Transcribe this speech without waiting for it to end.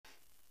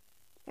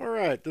All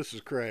right, this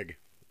is Craig.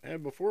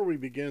 And before we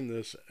begin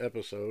this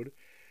episode,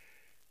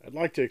 I'd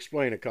like to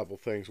explain a couple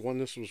things. One,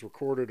 this was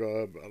recorded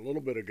a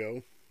little bit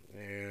ago,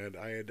 and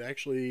I had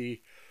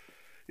actually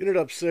ended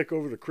up sick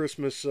over the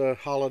Christmas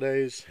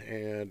holidays,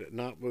 and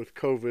not with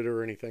COVID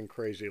or anything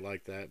crazy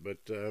like that, but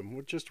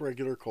with just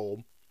regular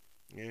cold.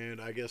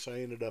 And I guess I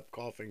ended up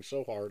coughing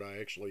so hard I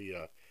actually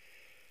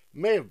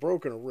may have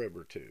broken a rib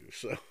or two.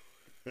 So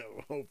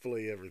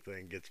hopefully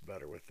everything gets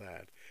better with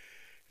that.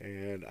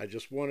 And I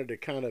just wanted to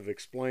kind of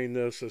explain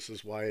this. This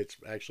is why it's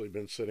actually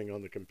been sitting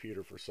on the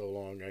computer for so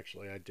long.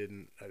 Actually, I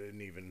didn't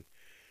even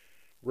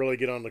really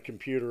get on the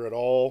computer at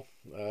all.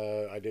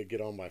 I did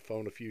get on my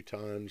phone a few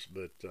times,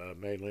 but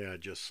mainly I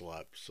just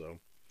slept. So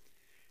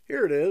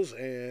here it is,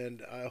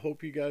 and I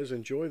hope you guys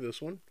enjoy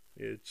this one.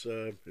 It's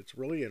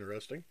really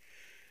interesting.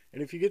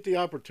 And if you get the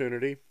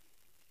opportunity,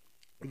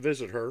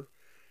 visit her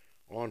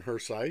on her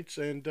sites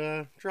and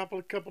drop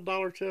a couple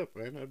dollar tip,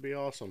 man. That'd be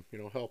awesome.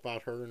 Help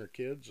out her and her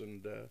kids,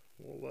 and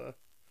we'll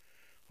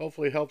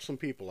hopefully help some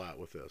people out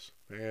with this.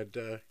 And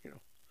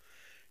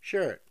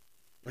share it.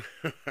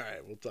 All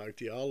right, we'll talk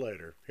to you all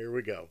later. Here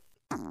we go.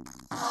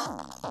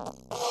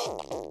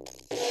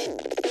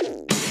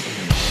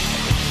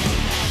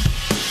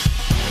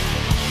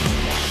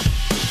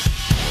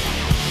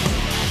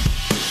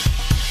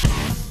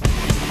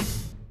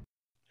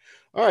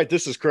 All right,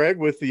 this is Craig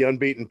with the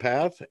Unbeaten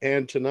Path,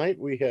 and tonight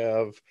we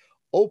have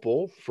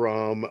Opal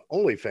from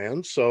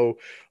OnlyFans. So,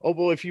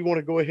 Opal, if you want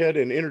to go ahead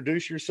and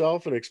introduce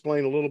yourself and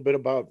explain a little bit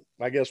about,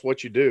 I guess,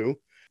 what you do.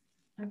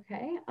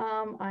 Okay,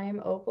 I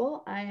am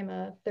Opal. I am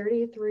a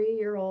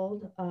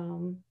 33-year-old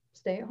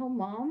stay-at-home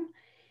mom,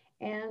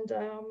 and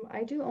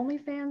I do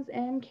OnlyFans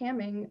and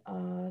camming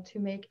to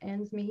make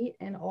ends meet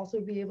and also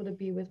be able to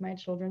be with my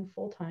children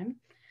full time.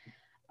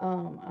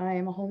 I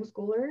am a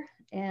homeschooler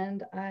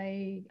and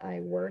I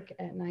work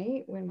at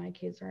night when my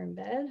kids are in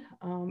bed.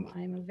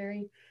 I'm a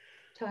very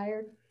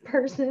tired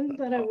person,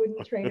 but I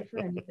wouldn't trade it for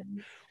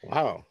anything.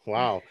 Wow,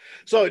 wow.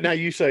 So now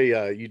you say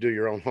you do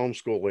your own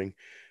homeschooling.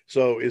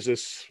 So is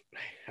this?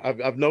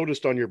 I've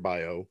noticed on your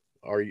bio.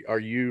 Are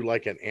you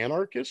like an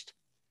anarchist?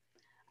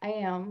 I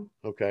am.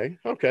 Okay,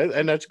 okay,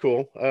 and that's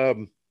cool.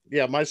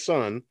 Yeah, my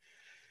son,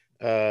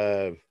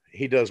 uh,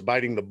 he does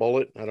biting the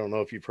bullet. I don't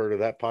know if you've heard of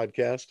that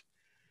podcast.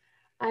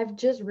 I've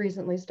just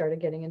recently started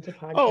getting into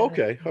Oh, podcasts.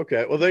 okay,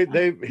 okay. Well, they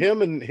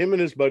him and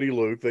his buddy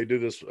Luke, they do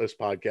this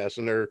podcast,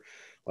 and they're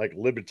like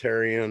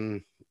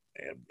libertarian,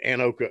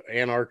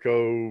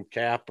 anarcho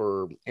cap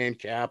or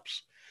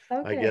ancaps, I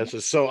Okay,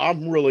 guess. So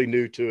I'm really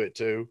new to it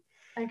too,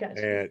 I got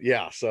you. and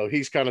yeah, so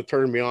he's kind of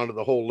turned me on to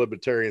the whole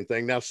libertarian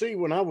thing. Now, see,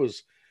 when I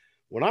was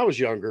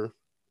younger,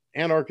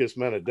 anarchist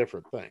meant a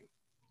different thing.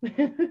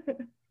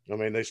 I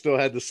mean, they still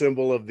had the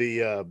symbol of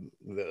the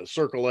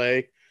circle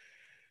A,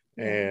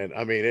 Yeah. and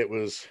I mean, it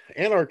was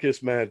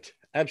anarchist meant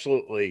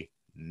absolutely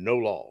no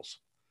laws.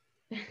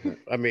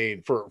 I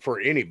mean, for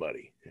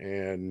anybody,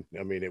 and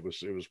I mean, it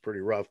was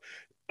pretty rough.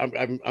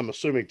 I'm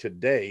assuming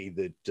today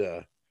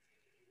that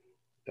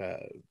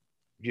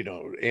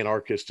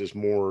anarchist is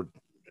more,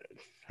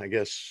 I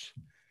guess,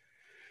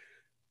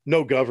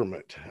 no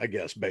government. I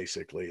guess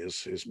basically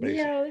is basic.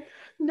 Yeah,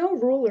 no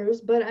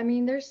rulers, but I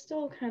mean, there's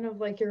still kind of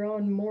like your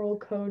own moral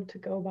code to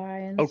go by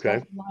and stuff. Okay.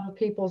 A lot of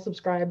people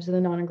subscribe to the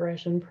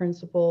non-aggression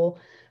principle,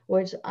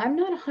 which I'm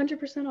not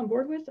 100% on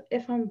board with,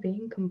 if I'm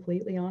being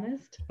completely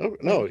honest. Oh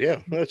no, Like,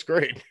 yeah, that's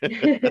great.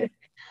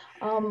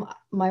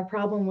 my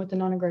problem with the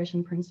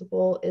non-aggression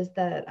principle is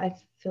that I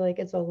feel like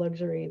it's a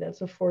luxury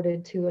that's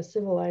afforded to a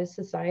civilized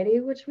society,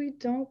 which we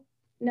don't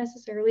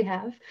necessarily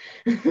have.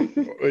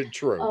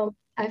 True.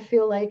 I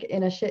feel like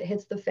in a shit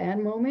hits the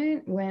fan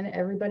moment when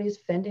everybody's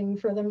fending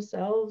for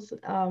themselves,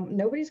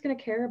 nobody's going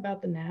to care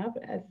about the nap.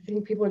 I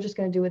think people are just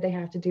going to do what they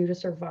have to do to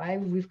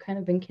survive. We've kind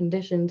of been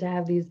conditioned to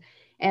have these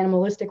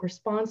animalistic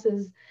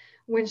responses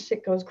when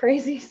shit goes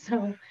crazy.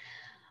 So,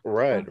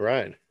 Right, um,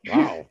 right.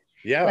 Wow.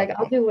 Yeah. like,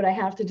 I'll do what I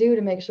have to do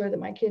to make sure that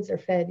my kids are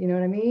fed. You know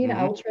what I mean? I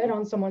Hmm. will tread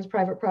on someone's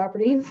private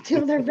property and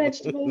steal their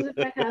vegetables if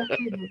I have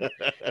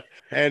to.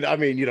 And I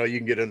mean, you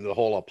can get into the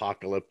whole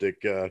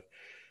apocalyptic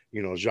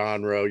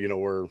genre,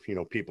 where,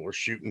 people are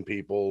shooting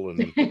people.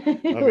 And I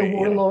The mean,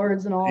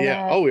 warlords and all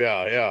yeah. that. Oh,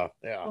 yeah, yeah,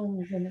 yeah. Oh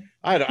my goodness.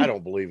 I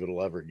don't believe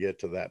it'll ever get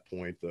to that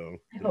point, though.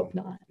 I hope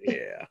not.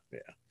 Yeah, yeah.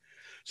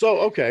 So,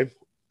 okay.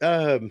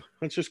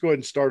 Let's just go ahead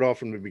and start off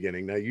from the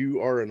beginning. Now,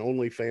 you are an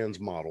OnlyFans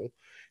model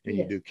and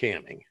you Yes. do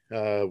camming.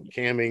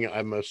 Camming,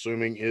 I'm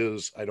assuming,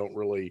 I don't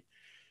really,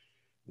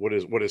 what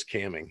is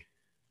camming?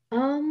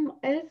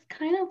 It's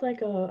kind of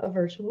like a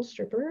virtual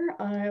stripper.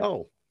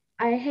 Oh,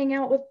 I hang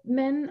out with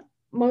men,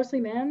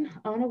 mostly men,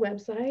 on a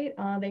website.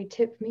 They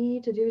tip me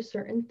to do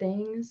certain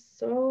things.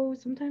 So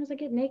sometimes I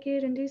get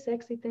naked and do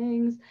sexy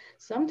things.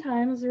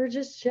 Sometimes we're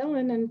just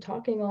chilling and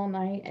talking all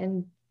night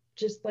and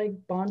just like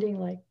bonding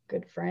like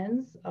good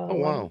friends. A oh, lot of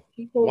wow.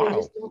 people, they Wow.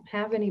 just don't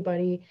have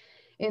anybody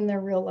in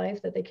their real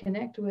life that they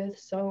connect with.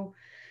 So,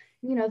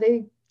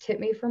 they tip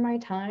me for my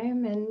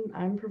time and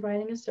I'm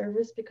providing a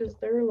service because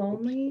they're Oops.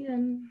 lonely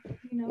and,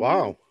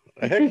 Wow.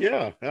 Heck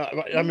yeah.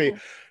 I mean, Yeah.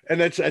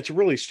 and that's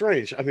really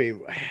strange. I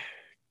mean,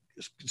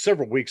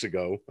 several weeks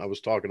ago, I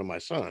was talking to my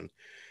son,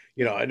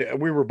 Yeah.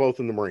 and we were both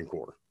in the Marine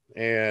Corps.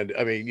 And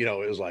I mean,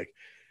 it was like,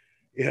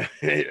 yeah,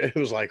 it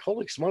was like,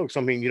 holy smokes.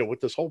 I mean,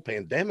 with this whole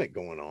pandemic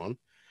going on,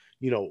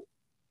 you know,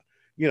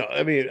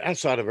 I mean,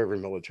 outside of every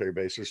military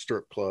base, there's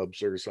strip clubs,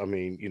 there's, I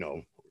mean,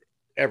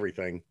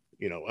 everything,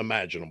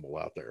 imaginable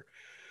out there.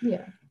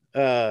 Yeah.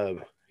 Uh,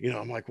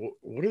 I'm like, well,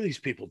 what are these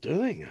people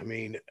doing? I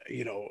mean,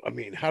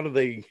 how do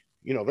they,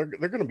 they're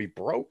going to be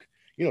broke.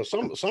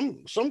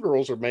 Some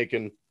girls are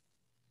making,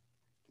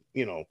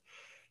 you know,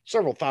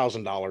 several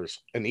 $1,000s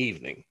an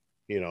evening.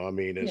 I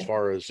mean, as Yeah.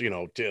 far as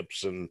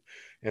tips and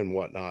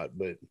whatnot.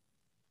 But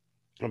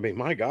I mean,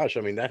 my gosh,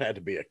 I mean, that had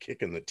to be a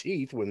kick in the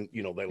teeth when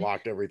they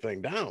locked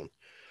everything down.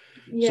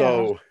 Yeah.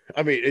 So,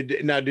 I mean,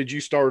 now did you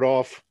start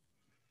off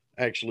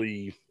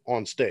actually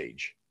on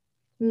stage?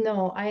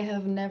 No, I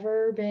have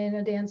never been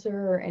a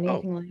dancer or Oh,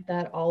 anything like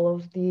that. All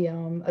of the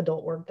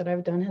adult work that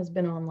I've done has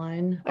been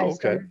online. I oh, okay.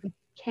 started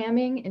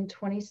camming in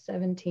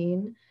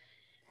 2017,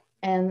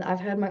 and I've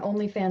had my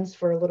OnlyFans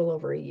for a little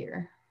over a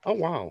year. Oh,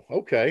 wow.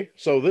 Okay.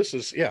 So this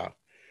is, yeah.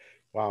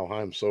 Wow,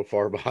 I'm so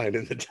far behind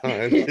in the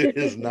times. It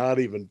is not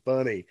even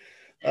funny.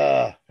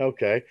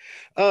 Okay.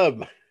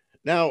 Um,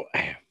 Now,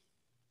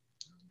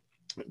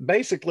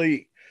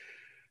 basically,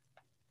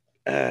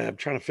 I'm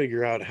trying to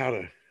figure out how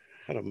to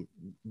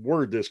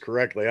word this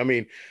correctly. I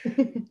mean,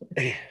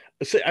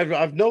 see,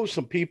 I've known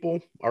some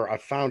people, or I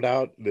found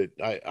out that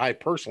I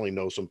personally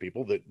know some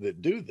people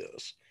that do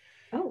this,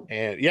 Oh,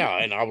 and yeah,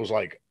 and I was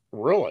like,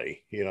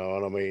 really, and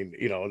I mean,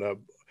 and a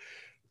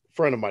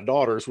friend of my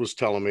daughter's was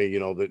telling me,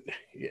 that,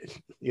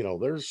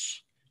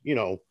 there's, you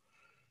know,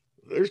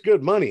 there's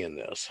good money in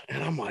this,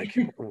 and I'm like,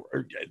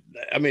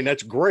 I mean,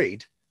 that's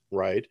great,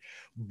 right?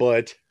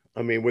 But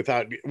I mean,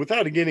 without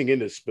getting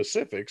into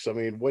specifics, I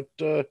mean,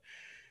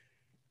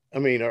 I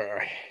mean,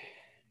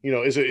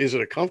 is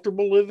it a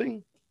comfortable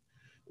living,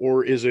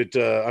 or is it?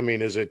 I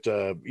mean, is it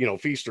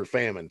feast or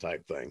famine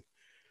type thing?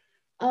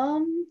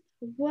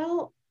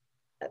 well,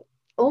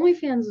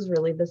 OnlyFans is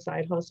really the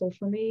side hustle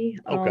for me.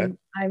 Okay.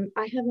 I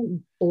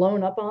haven't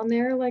blown up on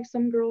there like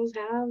some girls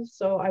have,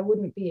 so I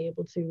wouldn't be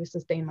able to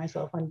sustain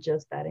myself on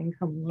just that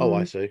income Oh, I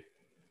alone. see.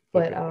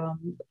 But Okay.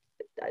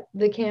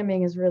 the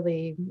camming is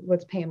really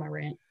what's paying my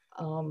rent.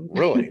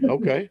 Really?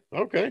 Okay.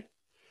 Okay.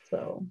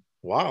 So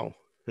Wow.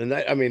 And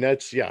that, I mean,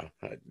 that's, yeah,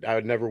 I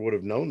never would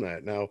have known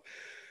that. Now,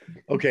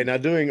 okay, now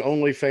doing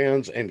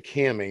OnlyFans and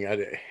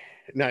camming,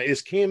 now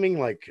is camming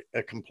like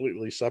a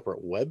completely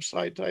separate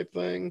website type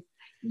thing?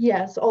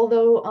 yes,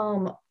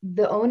 although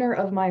the owner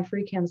of my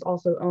free cams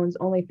also owns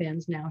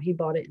OnlyFans now. He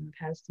bought it in the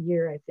past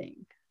year, I think.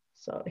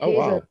 So Oh, he's a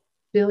wow.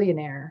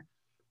 billionaire.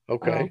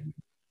 Okay. Um,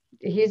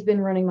 he's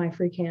been running my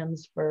free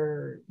cams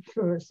for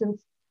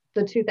since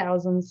the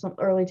 2000s,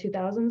 early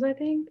 2000s, I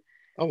think.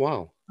 Oh,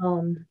 wow.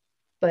 Um,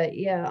 but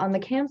yeah, on the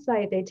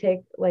campsite they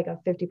take like a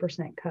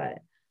 50% cut.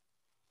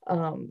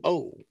 Um,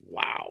 Oh,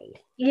 wow.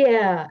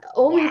 yeah,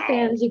 Wow.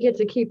 OnlyFans you get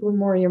to keep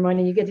more of your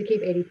money. You get to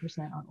keep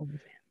 80% on OnlyFans.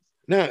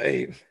 Now,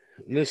 hey,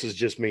 this is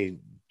just me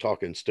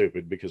talking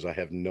stupid because I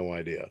have no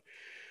idea.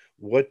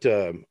 What,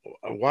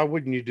 why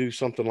wouldn't you do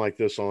something like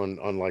this on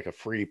like a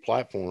free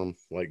platform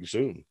like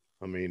Zoom?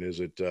 I mean, is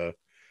it,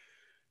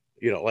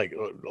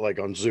 like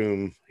on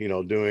Zoom,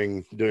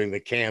 doing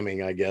the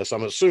camming, I guess.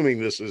 I'm assuming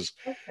this is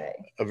Okay.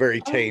 a very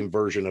Um, tame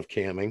version of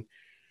camming.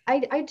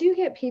 I do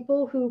get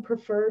people who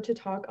prefer to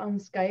talk on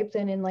Skype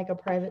than in like a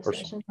private Or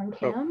session on oh,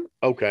 Cam.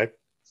 okay.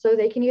 So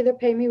they can either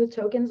pay me with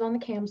tokens on the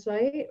Cam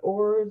site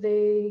or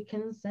they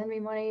can send me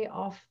money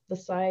off the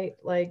site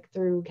like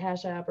through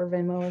Cash App or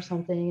Venmo or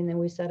something. And then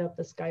we set up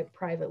the Skype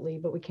privately,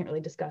 but we can't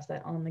really discuss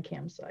that on the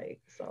Cam site.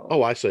 So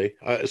Oh, I see.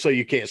 So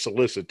you can't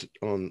solicit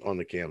on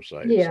the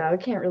campsite. So. yeah, I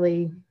can't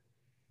really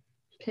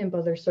pimp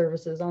other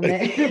services on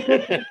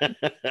there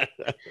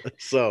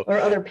So or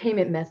other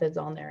payment methods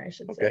on there, I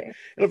should okay, say.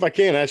 and if I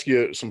can ask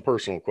you some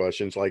personal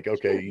questions, like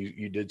okay, Sure.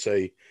 you did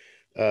say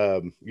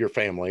your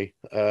family.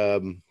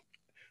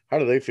 How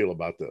do they feel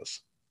about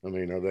this? I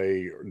mean,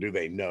 do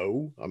they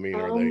know? I mean,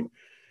 are they Um,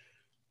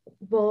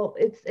 well,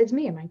 it's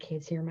me and my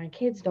kids here. My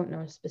kids don't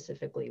know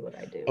specifically what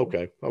I do.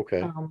 okay?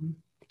 Okay, Um,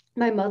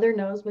 my mother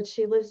knows, but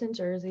she lives in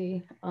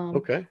Jersey.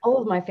 okay. All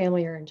of my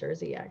family are in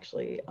Jersey,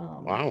 actually.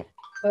 Wow.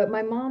 But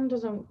my mom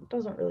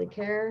doesn't really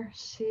care.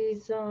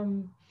 She's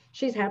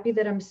happy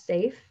that I'm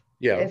safe.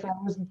 Yeah. If I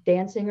was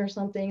dancing or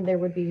something, there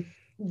would be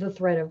the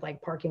threat of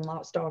like parking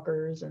lot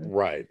stalkers and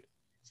Right.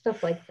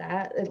 stuff like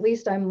that. At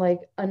least I'm like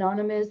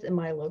anonymous and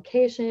my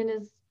location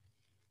is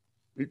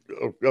very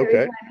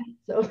Okay. private.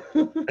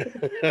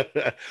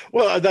 So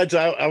Well,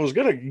 I was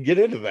going to get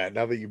into that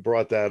now that you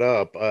brought that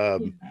up.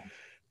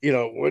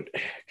 yeah. What?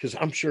 Because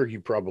I'm sure you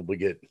probably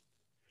get,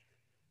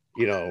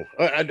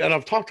 and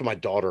I've talked to my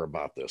daughter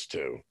about this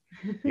too.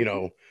 You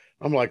know,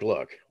 I'm like,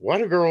 look, why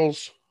do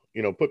girls,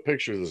 put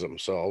pictures of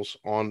themselves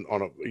on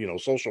a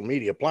social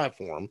media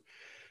platform,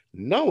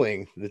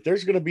 knowing that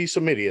there's going to be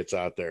some idiots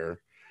out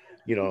there,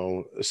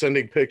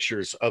 sending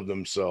pictures of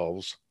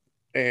themselves.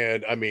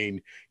 and I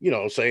mean,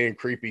 saying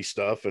creepy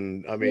stuff,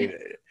 and Yeah.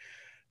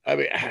 I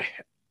mean,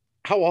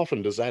 how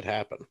often does that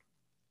happen?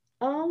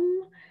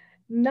 Um,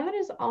 Not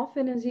as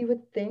often as you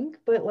would think,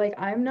 but like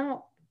I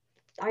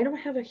don't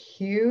have a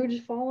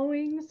huge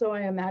following, so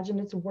I imagine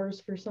it's worse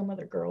for some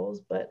other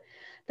girls, but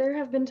there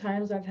have been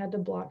times I've had to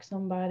block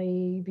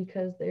somebody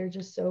because they're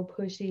just so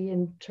pushy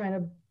and trying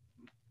to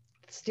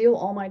steal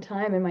all my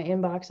time in my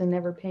inbox and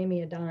never pay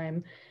me a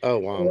dime. Oh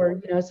wow.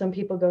 Or, some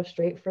people go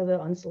straight for the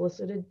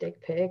unsolicited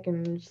dick pic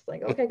and just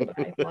like, okay,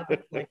 goodbye, block.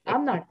 Like,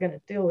 I'm not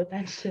gonna deal with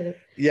that shit.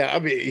 Yeah,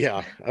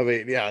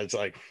 it's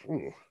like,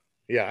 ooh,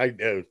 yeah,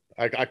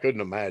 I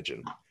couldn't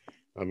imagine.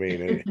 I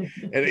mean,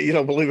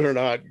 and believe it or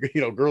not,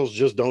 girls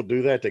just don't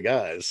do that to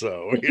guys.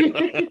 So,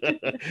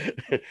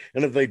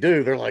 and if they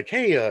do, they're like,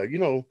 hey,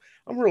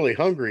 I'm really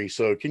hungry,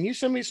 so can you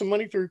send me some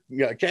money through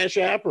Cash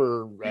App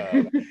or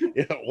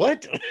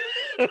what?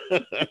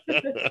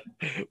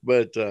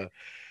 But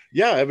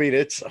yeah, I mean,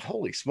 it's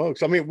holy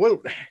smokes. I mean, what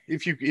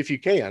if you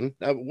can,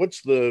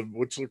 what's the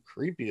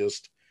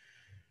creepiest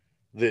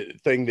the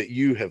thing that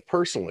you have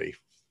personally?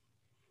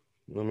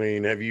 I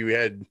mean, have you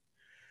had?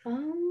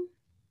 Um,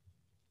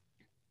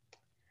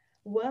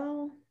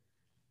 well,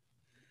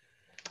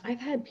 I've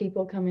had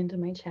people come into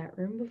my chat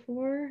room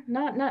before,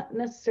 not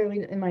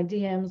necessarily in my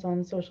DMs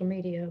on social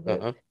media,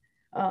 but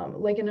Uh-huh.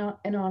 like an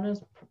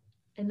honest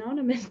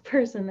anonymous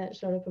person that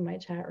showed up in my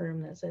chat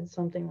room that said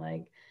something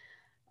like,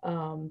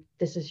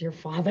 this is your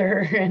father,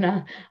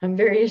 and I'm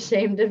very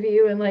ashamed of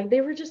you, and like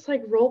they were just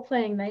like role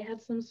playing. They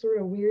had some sort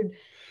of weird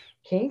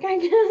kink, I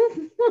guess.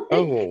 Like,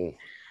 Oh,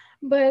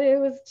 but it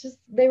was just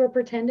they were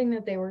pretending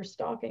that they were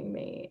stalking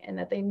me and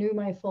that they knew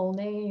my full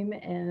name,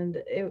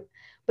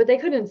 but they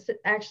couldn't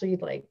actually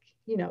like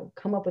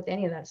come up with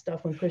any of that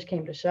stuff when push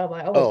came to shove.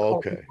 I always oh, call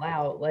okay. people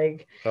out,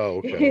 like, Oh,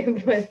 okay.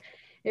 but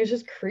it was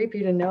just creepy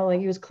to know.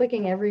 Like he was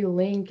clicking every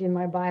link in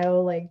my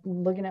bio, like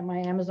looking at my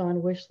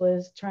Amazon wish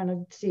list, trying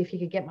to see if he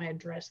could get my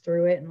address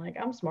through it. And like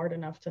I'm smart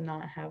enough to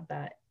not have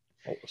that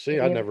Oh, see,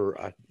 any of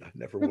I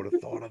never would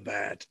have thought of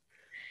that.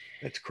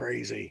 That's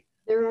crazy.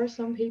 there are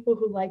some people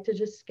who like to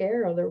just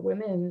scare other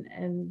women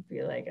and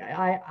be like,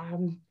 I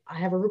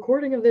have a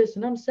recording of this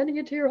and I'm sending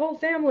it to your whole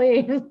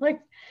family. Like,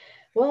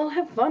 well,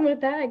 have fun with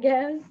that, I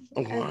guess.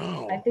 Oh, I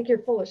wow. think you're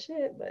full of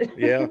shit, but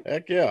Yeah,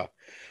 heck yeah.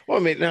 Well,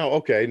 I mean, now,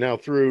 okay, now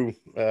through,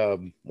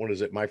 what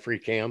is it, yeah.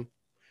 myfreecam.com,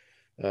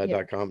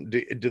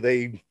 do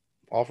they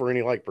offer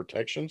any like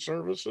protection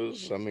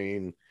services? I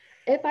mean,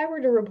 If I were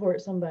to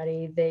report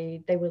somebody,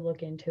 they would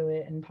look into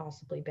it and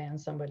possibly ban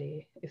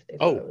somebody if they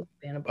thought oh, it was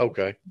a bannable offense.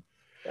 okay.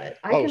 But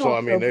I Oh, can so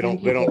I mean, also they ban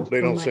don't, they people don't, they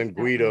from don't my send chat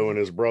Guido and room.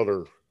 his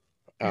brother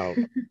out,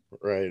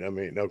 right? I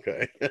mean,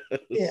 okay.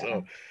 Yeah.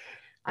 So,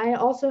 I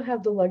also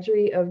have the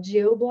luxury of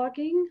geo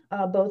blocking,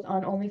 both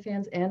on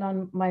OnlyFans and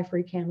on my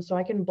free cam, so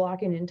I can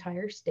block an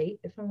entire state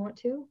if I want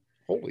to.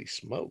 holy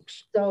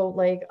smokes. So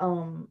like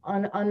on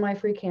my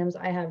free cams,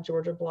 I have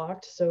Georgia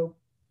blocked, so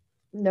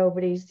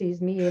nobody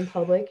sees me in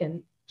public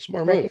and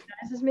Smart move.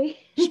 recognizes me.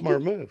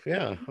 Smart move.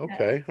 Yeah. Yeah.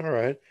 Okay. All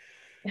right.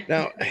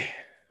 Now,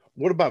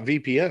 what about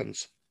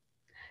VPNs?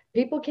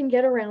 People can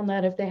get around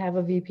that if they have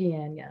a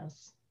VPN,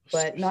 yes,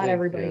 but not See,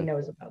 everybody yeah.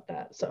 knows about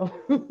that. So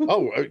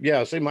Oh,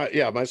 yeah. See,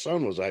 my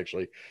son was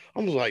actually, I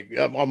was like,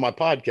 on my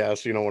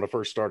podcast, when I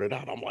first started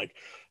out, I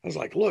was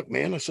like, look,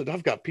 man, I said,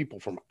 I've got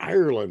people from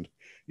Ireland,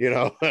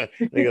 and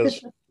he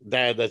goes,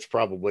 Dad, that's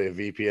probably a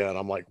VPN.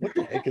 I'm like, what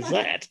the heck is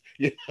that?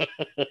 Yeah.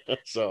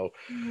 So,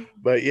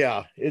 but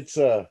yeah, it's,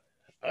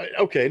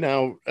 okay.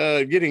 Now,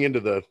 getting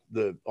into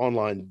the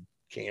online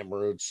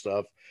camera and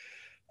stuff,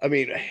 I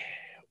mean,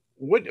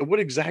 what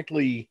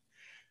exactly,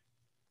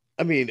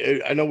 I mean,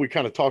 I know we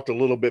kind of talked a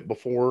little bit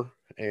before,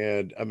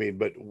 and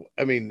but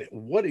I mean,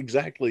 what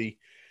exactly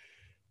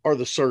are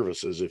the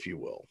services, if you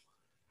will?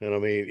 And I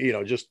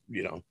mean, just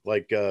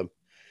like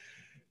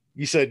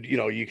you said,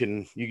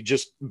 you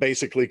just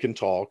basically can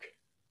talk.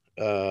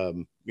 I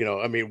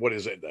mean, what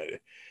is it?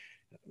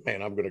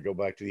 Man, I'm going to go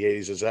back to the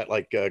 '80s. Is that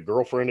like a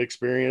girlfriend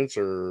experience,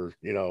 or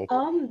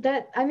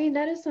that I mean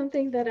that is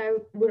something that I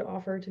would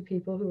offer to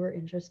people who are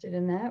interested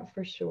in that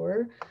for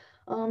sure.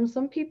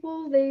 Some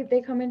people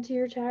they come into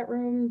your chat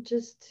room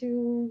just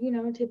to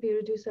tip you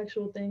to do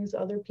sexual things.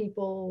 Other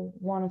people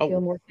want to feel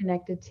Oh, more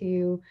connected to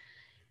you,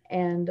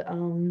 and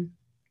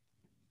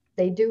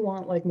they do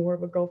want like more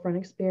of a girlfriend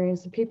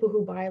experience. The people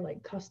who buy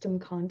like custom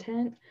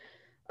content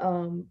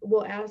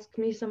will ask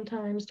me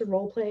sometimes to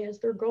role play as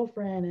their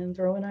girlfriend and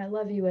throw an "I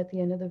love you" at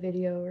the end of the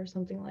video or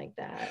something like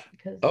that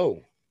because oh,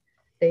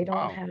 they don't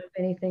wow. have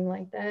anything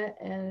like that,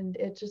 and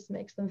it just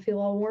makes them feel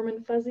all warm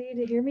and fuzzy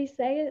to hear me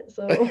say it.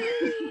 So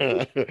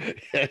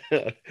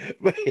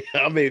But,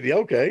 I mean,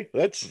 okay,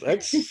 that's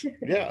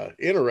yeah,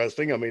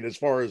 interesting. I mean, as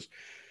far as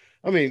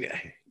I mean,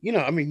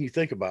 you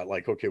think about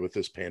like, okay, with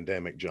this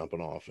pandemic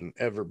jumping off and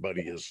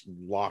everybody yeah, is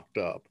locked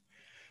up.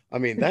 I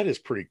mean, that is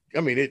pretty,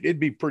 I mean, it'd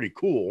be pretty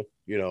cool,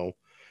 to,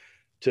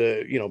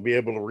 be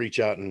able to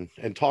reach out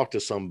and talk to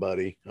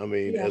somebody. I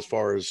mean, yeah. as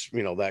far as,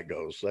 that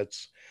goes,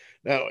 that's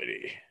now,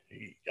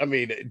 I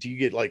mean, do you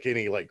get like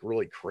any like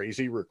really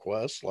crazy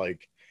requests?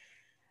 Like,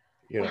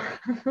 you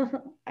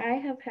know. I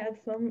have had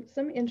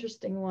some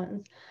interesting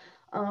ones.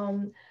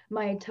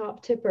 My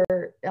top tipper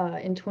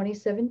in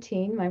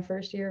 2017, my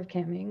first year of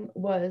camming,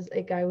 was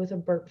a guy with a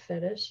burp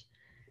fetish.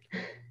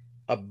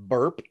 A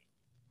burp?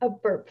 A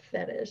burp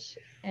fetish.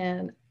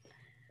 And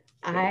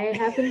I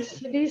happen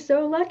to be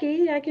so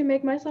lucky I can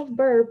make myself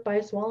burp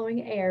by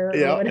swallowing air or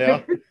Yeah,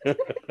 yeah. whatever.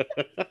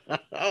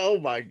 Oh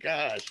my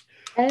gosh.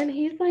 And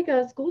he's like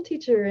a school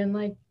teacher in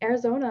like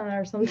Arizona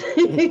or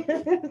something.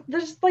 They're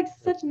just like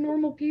such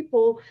normal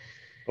people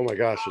Oh my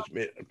gosh,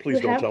 who please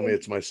don't have tell me these.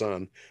 it's my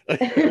son.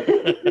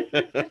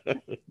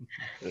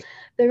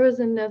 There was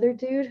another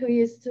dude who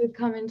used to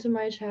come into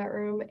my chat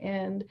room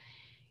and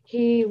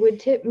he would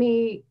tip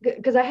me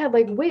because I had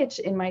like witch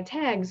in my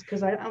tags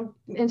because I'm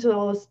into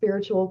all the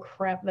spiritual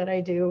crap that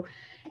I do.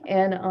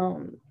 And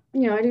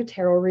I do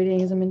tarot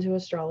readings, I'm into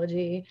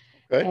astrology.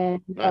 Okay,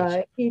 And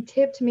nice. he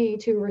tipped me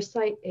to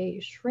recite a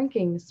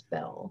shrinking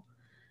spell.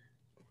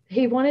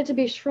 He wanted to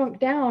be shrunk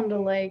down to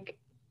like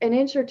an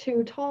inch or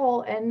two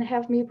tall and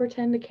have me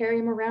pretend to carry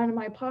him around in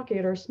my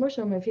pocket or smush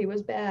him if he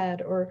was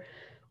bad or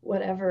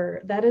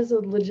whatever. That is a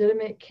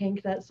legitimate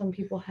kink that some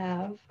people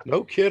have.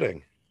 No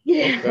kidding.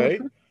 Yeah. Okay.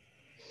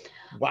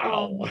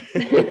 Wow.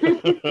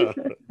 um,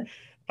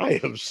 I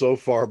am so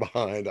far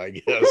behind, I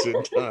guess,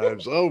 in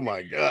times. Oh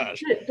my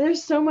gosh.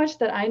 there's so much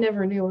that I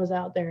never knew was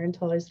out there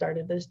until I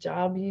started this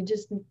job. You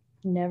just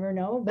never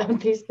know about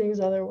these things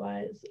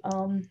otherwise.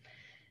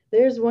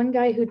 There's one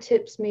guy who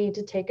tips me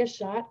to take a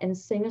shot and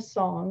sing a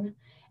song.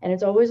 And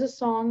it's always a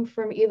song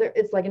from either,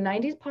 it's like a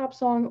 90s pop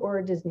song or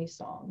a Disney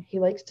song. He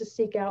likes to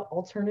seek out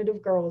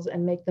alternative girls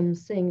and make them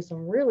sing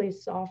some really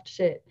soft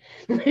shit.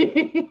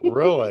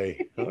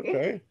 Really?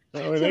 Okay. I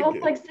mean, So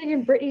it's like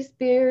singing Britney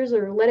Spears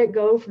or Let It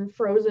Go from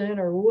Frozen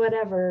or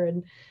whatever.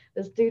 And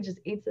this dude just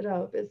eats it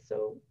up. It's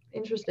so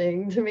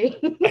interesting to me.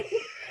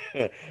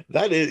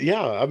 that is,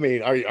 yeah. I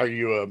mean, are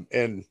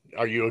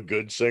you a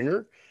good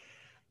singer?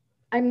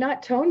 I'm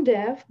not tone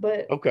deaf,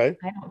 but Okay.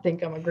 I don't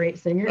think I'm a great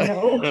singer,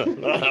 no.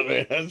 I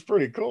mean, that's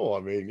pretty cool. I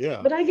mean,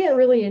 yeah. But I get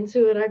really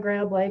into it. I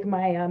grab like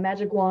my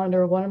magic wand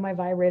or one of my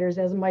vibrators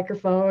as a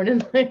microphone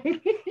and like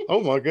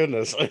Oh my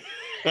goodness.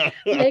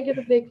 make it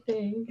a big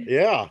thing.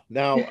 Yeah.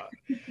 Now,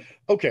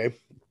 okay.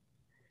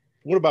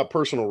 What about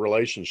personal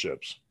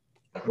relationships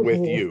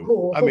with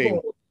you? I mean,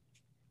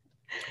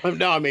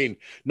 no, I mean,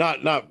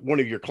 not one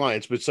of your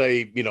clients, but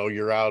say,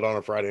 you're out on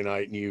a Friday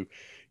night and you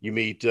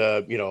meet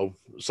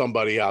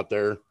somebody out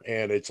there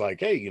and it's like,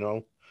 hey,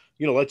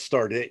 let's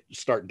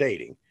start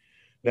dating.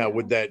 Now, Yeah.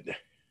 would that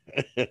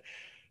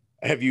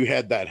have you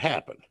had that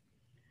happen?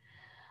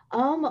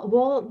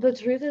 Well, the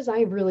truth is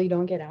I really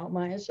don't get out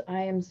much.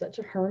 I am such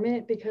a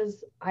hermit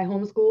because I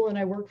homeschool and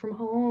I work from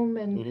home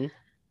and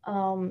Hmm.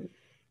 um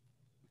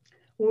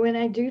when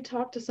I do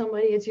talk to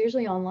somebody, it's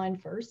usually online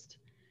first.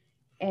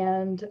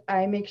 And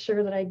I make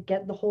sure that I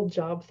get the whole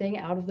job thing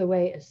out of the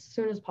way as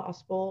soon as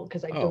possible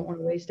because I don't Oh, want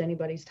to waste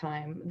anybody's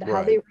time. How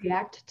right. they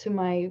react to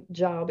my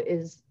job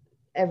is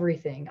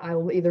everything. I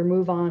will either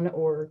move on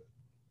or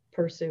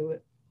pursue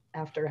it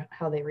after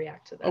how they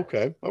react to that.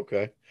 Okay.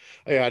 Okay.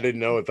 Yeah, I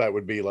didn't know if that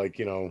would be like,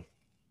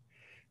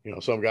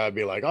 some guy would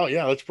be like, oh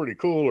yeah, that's pretty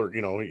cool. Or,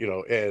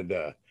 and,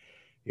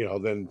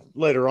 then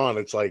later on,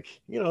 it's like,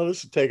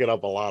 this is taking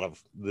up a lot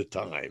of the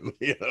time,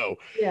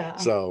 Yeah,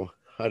 so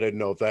I didn't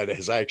know if that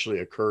has actually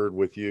occurred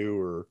with you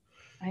or,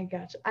 I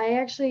got you. I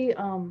actually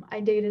I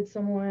dated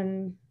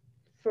someone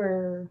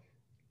for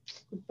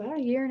about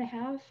a year and a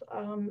half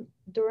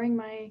during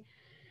my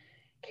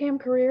cam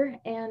career,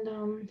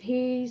 and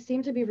he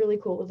seemed to be really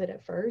cool with it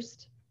at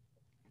first.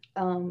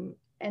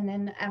 And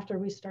then after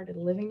we started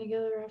living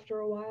together after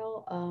a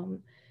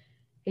while,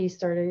 he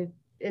started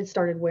it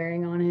started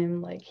wearing on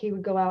him. Like he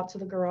would go out to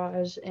the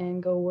garage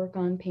and go work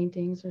on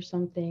paintings or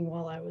something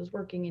while I was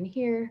working in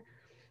here.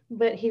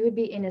 But he would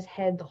be in his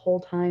head the whole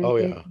time oh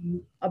yeah.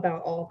 thinking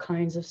about all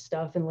kinds of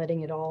stuff and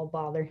letting it all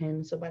bother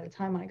him. So by the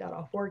time I got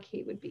off work,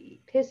 he would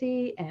be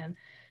pissy and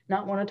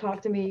not want to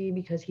talk to me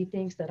because he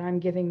thinks that I'm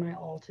giving my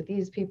all to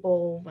these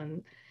people.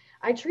 And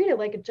I treat it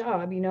like a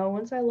job,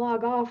 once I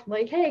log off, I'm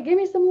like, hey, give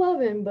me some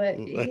loving. But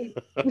he,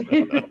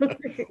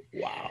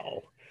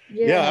 Wow.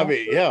 Yeah, I yeah,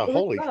 mean, yeah, it was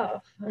holy,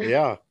 rough.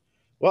 yeah.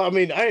 Well, I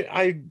mean,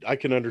 I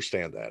can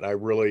understand that. I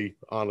really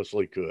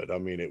honestly could. I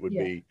mean, it would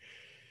Yeah, be,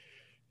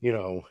 you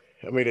know,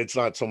 I mean, it's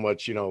not so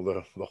much,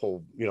 the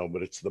whole,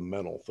 but it's the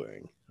mental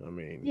thing. I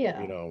mean,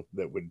 yeah.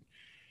 that would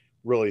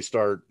really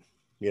start,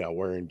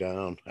 wearing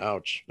down.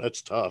 Ouch.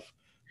 That's tough.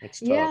 That's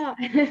tough. Yeah,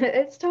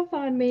 it's tough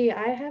on me.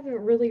 I have it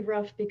really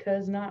rough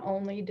because not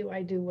only do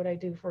I do what I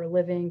do for a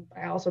living,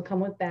 I also come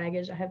with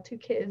baggage. I have two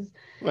kids.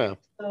 Well,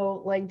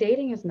 So, like,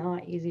 dating is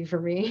not easy for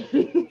me.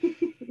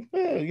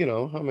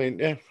 I mean,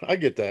 yeah, I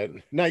get that.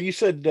 Now you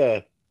said,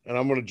 and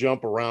I'm going to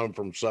jump around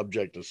from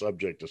subject to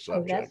subject to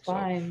Oh, that's subject. So,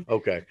 fine.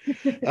 okay.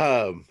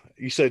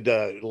 You said,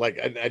 like,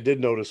 I did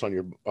notice on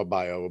your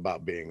bio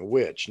about being a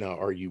witch. Now,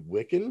 are you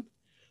Wiccan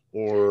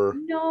or?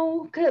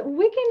 No, 'cause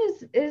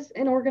Wiccan is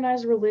an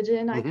organized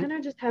religion. I Mhm. kind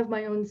of just have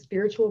my own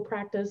spiritual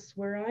practice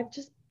where I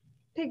just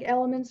pick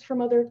elements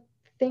from other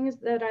things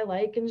that I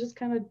like and just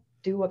kind of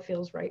do what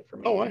feels right for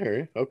Oh, me. I hear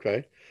you.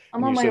 Okay.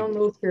 I'm And on you my said, own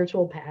little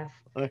spiritual path.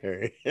 I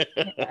hear Yeah.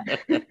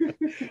 you.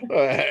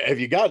 Have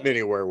you gotten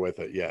anywhere with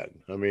it yet?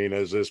 I mean,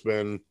 has this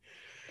been,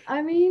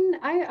 I mean,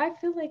 I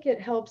feel like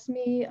it helps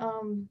me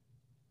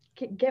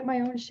get my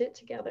own shit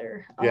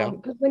together. yeah,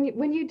 Because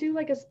when you do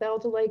like a spell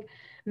to like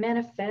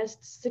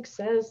manifest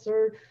success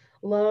or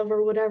love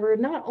or whatever,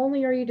 not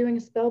only are you doing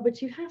a spell,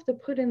 but you have to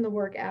put in the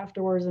work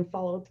afterwards and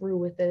follow through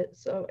with it.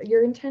 So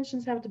your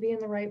intentions have to be in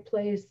the right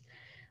place.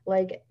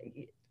 Like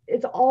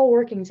it's all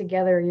working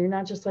together. You're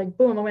not just like,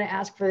 boom, I'm gonna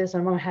ask for this,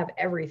 and I'm gonna have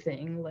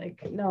everything.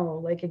 Like, no,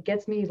 like it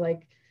gets me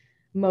like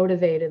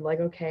motivated. Like,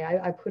 okay,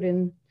 I put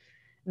in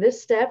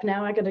this step,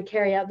 now I got to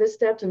carry out this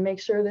step to make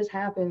sure this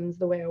happens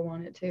the way I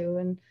want it to.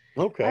 And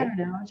I okay. don't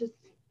know,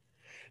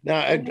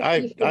 Now, it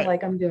makes me feel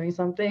like I'm doing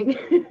something.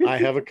 I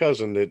have a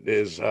cousin that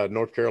is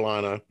North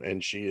Carolina,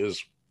 and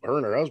her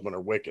and her husband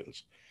are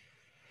Wiccans.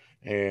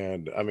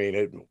 And I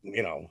mean,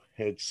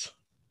 it's,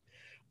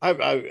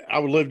 I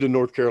lived in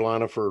North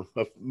Carolina for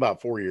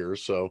about 4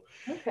 years, so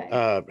Okay,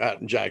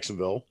 out in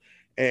Jacksonville,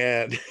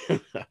 and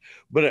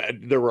but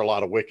there were a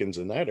lot of Wiccans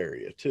in that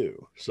area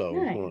too. So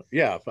nice.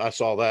 yeah, I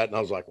saw that and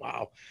I was like,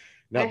 wow.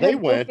 Now I they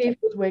have no went. beef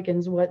with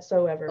Wiccans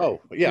whatsoever. Oh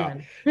yeah,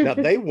 None. now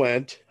they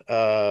went.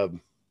 Well,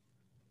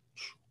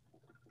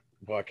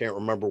 I can't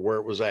remember where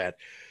it was at.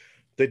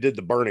 They did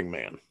the Burning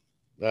Man.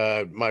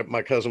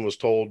 My cousin was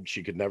told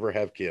she could never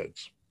have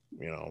kids.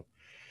 You know,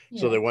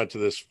 so Yeah. they went to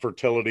this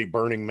fertility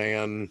Burning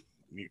Man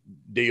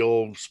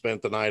deal.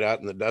 Spent the night out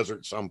in the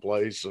desert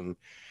someplace, and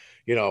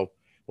you know,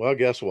 well,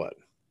 guess what?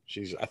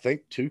 She's, I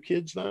think, two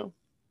kids now.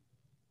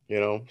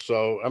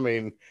 So I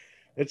mean,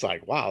 it's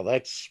like, wow,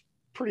 that's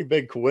pretty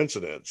big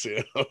coincidence.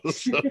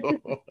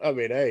 So I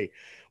mean, hey,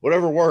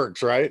 whatever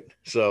works, right?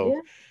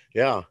 So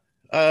Yeah.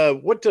 yeah.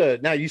 What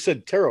now you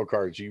said tarot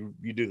cards. You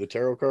do the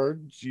tarot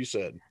cards, you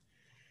said.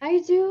 I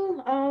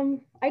do.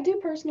 I do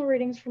personal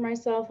readings for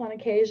myself on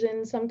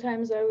occasion.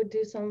 Sometimes I would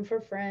do some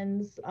for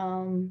friends.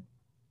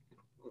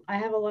 I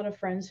have a lot of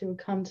friends who would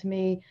come to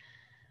me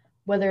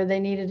whether they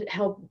needed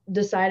help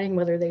deciding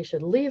whether they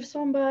should leave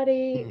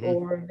somebody, Hmm.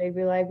 or they'd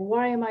be like,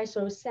 why am I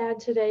so sad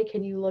today,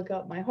 can you look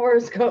up my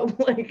horoscope?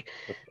 Like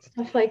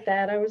stuff like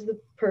that. I was the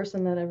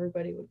person that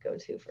everybody would go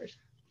to for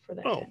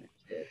that Oh kind of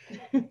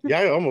shit. yeah,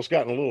 I almost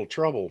got in a little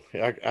trouble.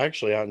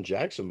 Actually out in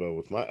Jacksonville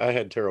with I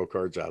had tarot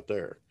cards out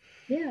there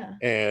Yeah.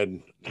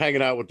 and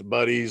hanging out with the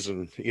buddies,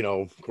 and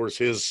of course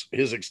his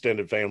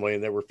extended family,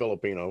 and they were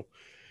Filipino.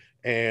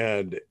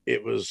 And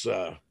it was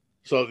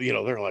so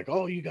they're like,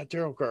 oh, you got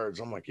tarot cards.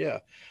 I'm like, yeah.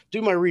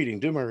 Do my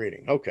reading.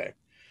 Okay.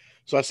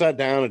 So I sat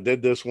down and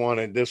did this one,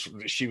 and this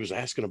she was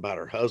asking about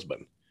her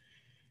husband,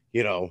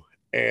 you know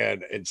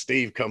and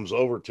Steve comes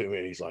over to me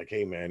and he's like,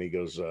 hey man, he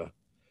goes,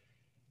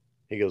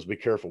 be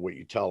careful what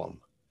you tell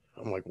them.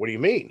 I'm like, what do you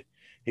mean?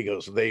 He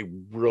goes, they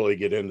really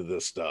get into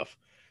this stuff.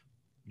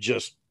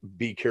 Just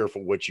be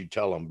careful what you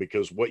tell them,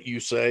 because what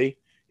you say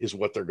is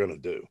what they're going to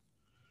do.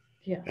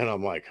 Yeah. And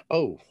I'm like,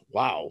 oh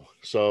wow.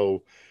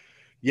 So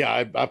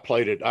yeah, I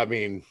played it. I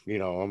mean,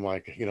 I'm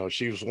like,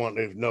 she was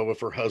wanting to know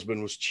if her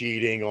husband was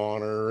cheating on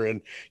her, and,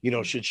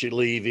 should she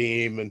leave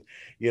him? And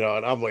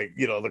I'm like,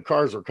 the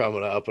cars are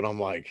coming up, and I'm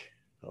like,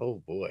 oh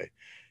boy,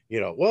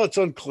 well, it's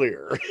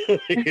unclear,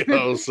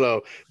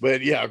 so,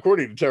 but yeah,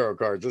 according to tarot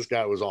cards, this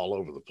guy was all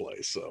over the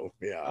place. So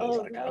yeah, I was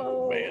Oh like,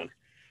 oh no. man,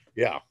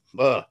 yeah.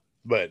 But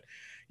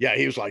yeah,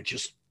 he was like,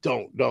 just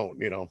don't, now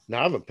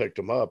I haven't picked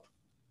him up.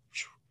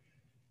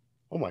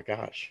 Oh my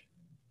gosh.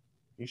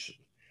 You should,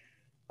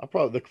 I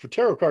probably the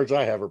tarot cards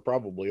I have are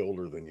probably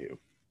older than you.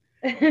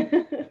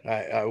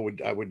 I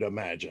would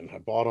imagine. I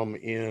bought them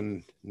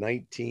in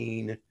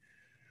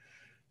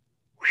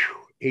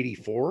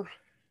 1984.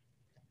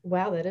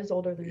 Wow, that is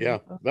older than Yeah.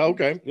 me.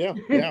 Okay. Okay. Yeah.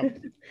 Yeah.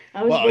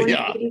 I was Well, born in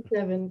yeah.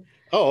 87.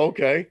 Oh,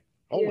 okay.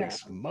 Holy Yeah.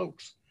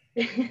 smokes.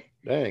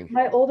 Dang.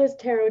 My oldest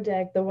tarot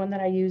deck, the one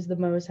that I use the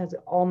most, has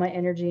all my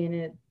energy in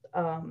it.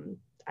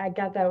 I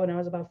got that when I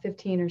was about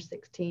 15 or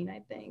 16, I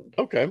think.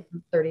 Okay.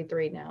 I'm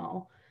 33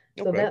 now.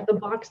 So Okay. that the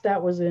box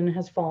that was in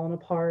has fallen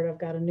apart. I've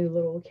got a new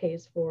little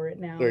case for it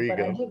There now, you but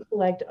I go. do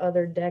collect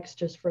other decks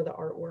just for the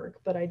artwork,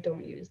 but I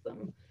don't use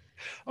them.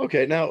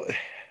 Okay. Now,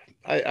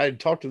 I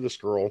talked to this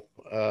girl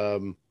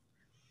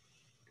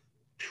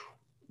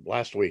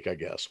last week, I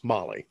guess.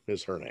 Molly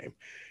is her name.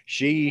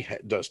 She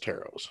does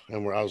tarots.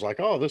 And where I was like,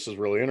 oh, this is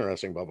really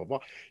interesting, blah, blah, blah.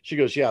 She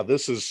goes, yeah,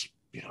 this is,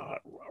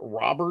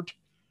 Robert.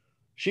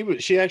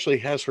 She actually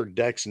has her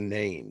decks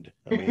named.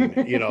 I mean,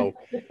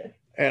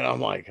 and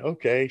I'm like,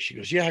 okay. She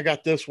goes, yeah, I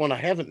got this one. I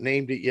haven't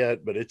named it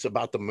yet, but it's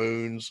about the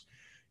moons,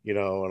 and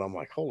I'm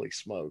like, holy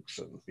smokes.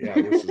 And yeah,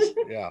 this is,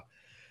 yeah.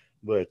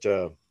 But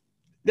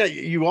yeah,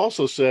 you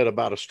also said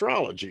about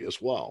astrology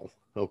as well.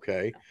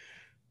 Okay.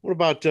 What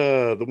about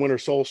the winter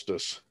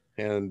solstice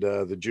and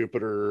the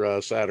Jupiter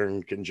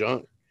Saturn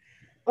conjunct?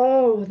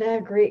 Oh,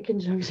 that great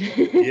conjunction.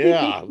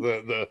 Yeah.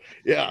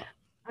 Yeah.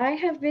 I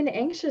have been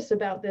anxious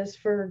about this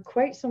for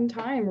quite some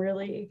time,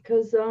 really,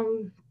 because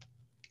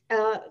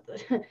uh,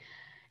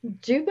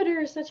 Jupiter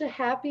is such a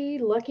happy,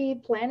 lucky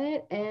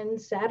planet, and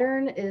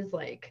Saturn is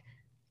like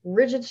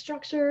rigid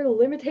structure,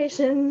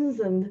 limitations,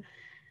 and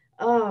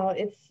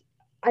it's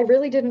I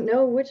really didn't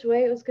know which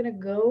way it was going to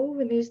go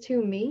when these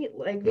two meet,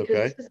 like because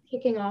Okay. this is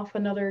kicking off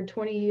another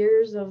 20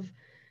 years of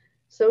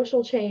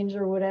social change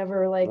or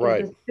whatever. Like, is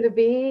Right. this going to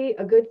be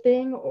a good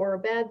thing or a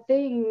bad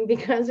thing?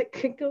 Because it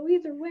could go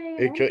either way, and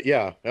It I'm could,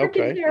 yeah. freaking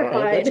Okay.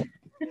 All right.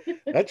 terrified.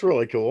 That's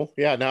really cool.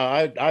 Yeah. Now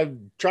I've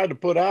tried to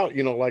put out,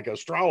 like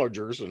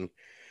astrologers and,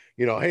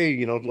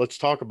 hey, let's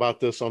talk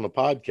about this on the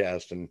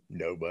podcast, and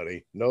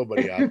nobody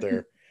out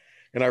there.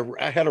 And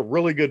I had a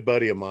really good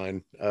buddy of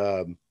mine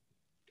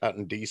out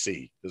in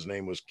DC. His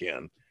name was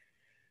Ken,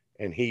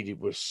 and he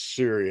was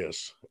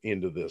serious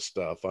into this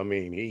stuff. I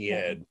mean,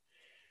 Yeah.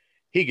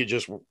 he could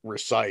just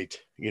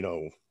recite,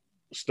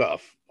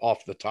 stuff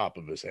off the top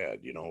of his head.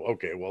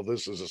 Okay, well,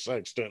 this is a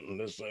sextant, and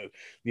this,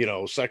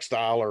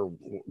 sextile or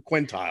The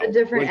quintile.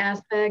 different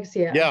aspects,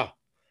 yeah. Yeah.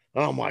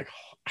 And I'm like,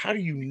 how do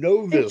you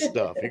know this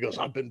stuff? He goes,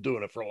 I've been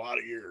doing it for a lot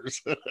of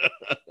years.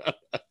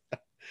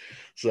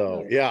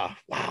 So Oh, yeah,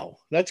 wow,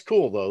 that's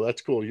cool though.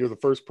 That's cool. You're the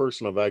first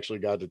person I've actually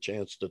got the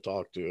chance to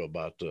talk to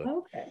about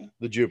okay.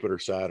 the Jupiter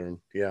Saturn.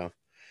 Yeah.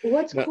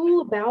 What's Now,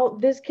 cool about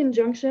this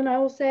conjunction, I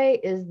will say,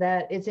 is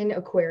that it's in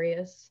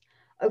Aquarius.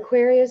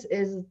 Aquarius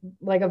is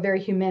like a very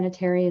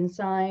humanitarian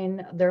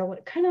sign. They're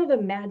kind of the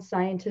mad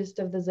scientist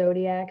of the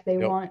zodiac.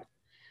 yep,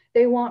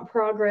 They want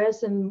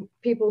progress and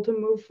people to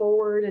move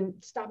forward and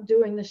stop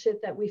doing the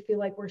shit that we feel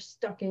like we're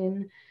stuck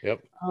in.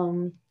 yep.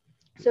 Um,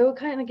 so it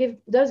kind of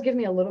does give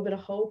me a little bit of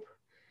hope,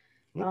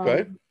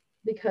 Okay. um,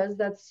 because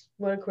that's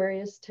what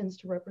Aquarius tends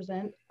to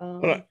represent.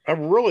 But I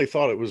really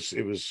thought it was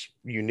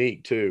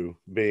unique too,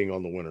 being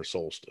on the winter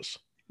solstice.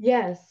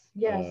 Yes,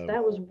 yes, Um,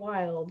 that was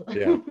wild.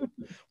 yeah,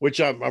 which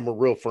I'm a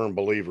real firm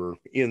believer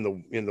in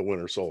the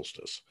winter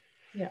solstice.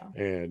 Yeah.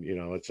 And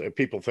it's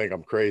people think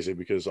I'm crazy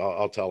because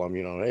I'll tell them,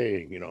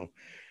 hey,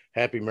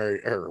 happy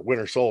Merry or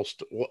winter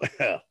solstice,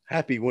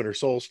 happy winter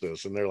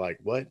solstice, and they're like,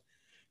 what?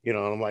 And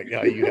I'm like,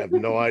 yeah, you have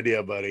no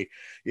idea, buddy.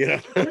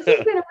 This has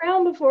been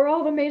around before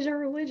all the major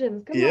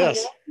religions. Come on,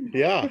 Yes, guys.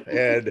 yeah,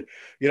 and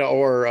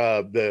or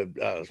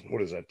the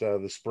what is that?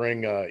 The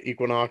spring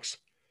equinox.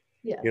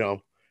 Yes. You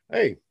know,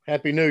 hey,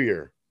 happy New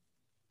Year.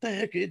 The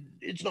heck,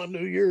 it's not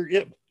New Year.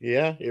 Yep,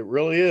 yeah, it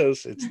really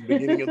is. It's the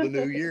beginning of the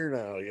new year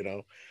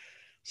now.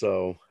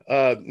 So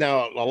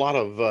now a lot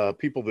of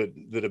people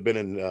that have been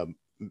in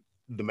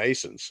the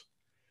Masons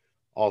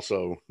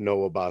also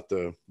know about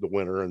the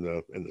winter and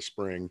the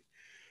spring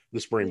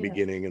Yeah.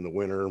 beginning and the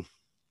winter.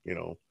 You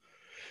know,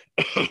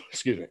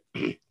 excuse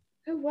me.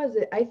 Who was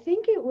it? I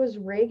think it was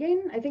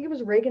Reagan. I think it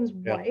was Reagan's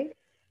Yeah, wife.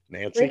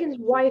 Nancy. Reagan's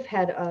wife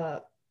had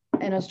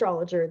an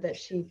astrologer that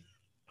she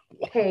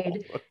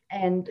paid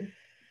and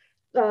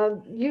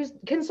used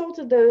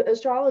consulted the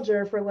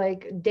astrologer for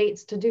like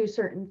dates to do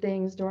certain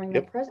things during the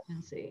Yep,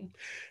 presidency.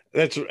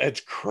 that's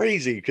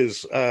crazy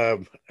because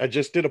I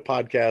just did a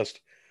podcast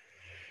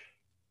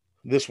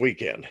this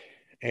weekend,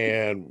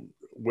 and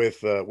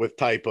with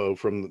Typo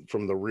from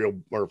the real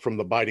or from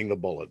the Biting the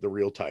Bullet, the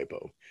real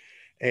Typo,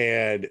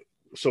 and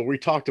so we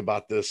talked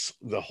about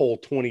the whole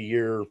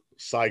 20-year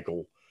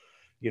cycle,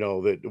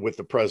 that with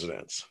the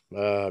presidents,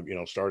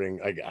 starting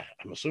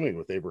I'm assuming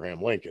with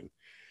Abraham Lincoln,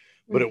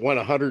 but Mm. it went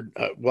 100.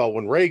 Well,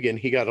 when Reagan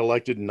he got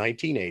elected in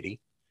 1980,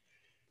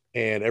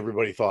 and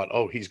everybody thought,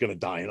 oh, he's going to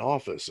die in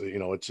office.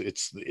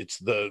 It's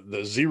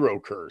the zero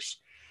curse,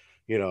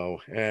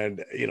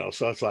 and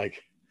so it's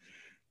like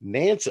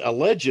Nancy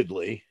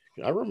allegedly.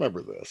 I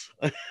remember this.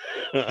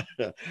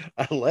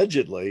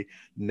 Allegedly,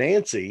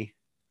 Nancy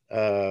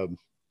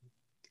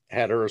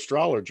had her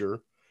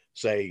astrologer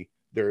say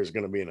there is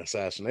going to be an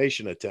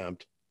assassination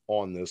attempt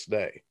on this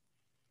day.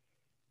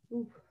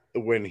 Ooh.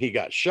 When he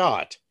got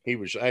shot, he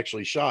was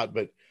actually shot,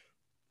 but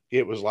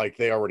it was like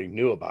they already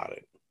knew about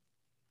it.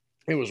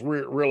 It was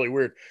weird, really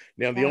weird.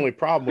 Now the Yeah. only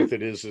problem with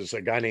it is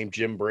a guy named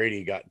Jim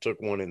Brady took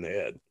one in the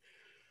head,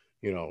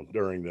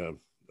 during the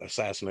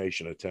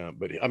assassination attempt.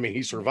 But I mean,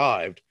 he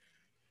survived,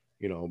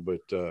 But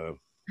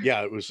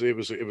yeah, it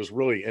was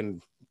really,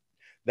 and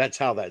that's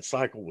how that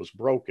cycle was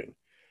broken.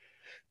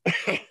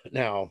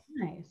 Now,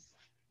 Nice.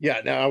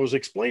 yeah, now I was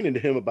explaining to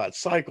him about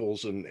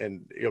cycles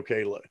and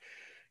okay,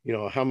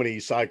 how many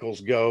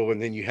cycles go,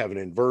 and then you have an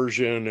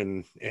inversion,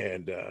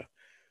 and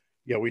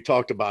yeah, we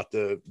talked about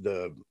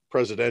the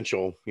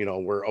presidential,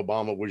 where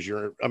Obama was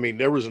I mean,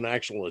 there was an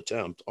actual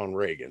attempt on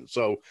Reagan.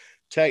 So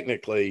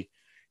technically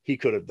he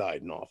could have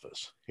died in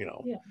office,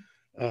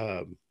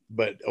 Yeah.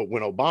 But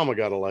when Obama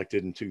got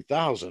elected in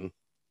 2000,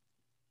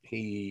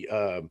 he,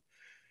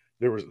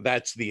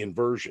 that's the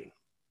inversion.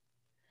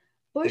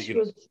 Bush You know,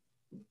 was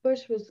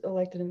Bush was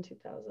elected in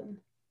 2000.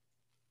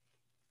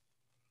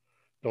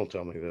 don't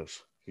tell me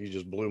this. You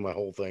just blew my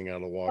whole thing out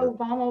of the water.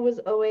 Obama was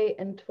 08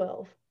 and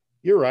 12.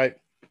 You're right.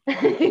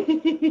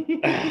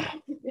 I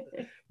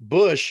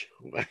Bush.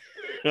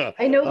 know this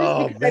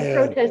Oh because I man.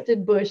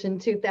 protested Bush in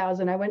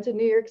 2000. I went to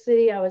New York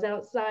City. I was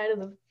outside of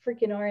the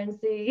freaking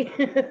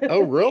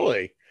Oh RNC.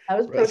 really? I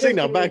was See,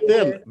 now protesting back over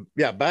then, there.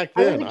 yeah, back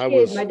I was then a I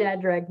kid. My was.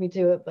 dad dragged me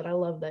to it, but I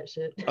love that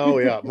shit. Oh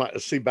yeah,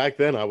 see, back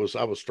then I was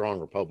strong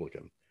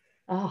Republican.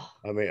 Oh.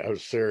 I mean, I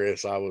was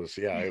serious. I was,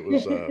 yeah, it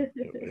was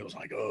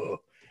like, oh,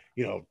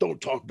 don't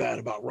talk bad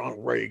about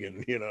Ronald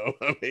Reagan,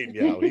 I mean,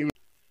 yeah, he was.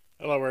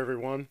 Hello,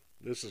 everyone.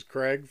 This is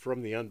Craig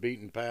from The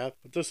Unbeaten Path.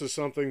 But this is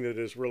something that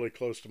is really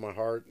close to my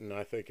heart, and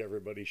I think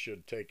everybody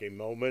should take a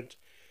moment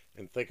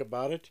and think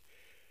about it.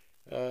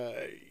 Uh,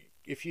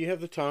 if you have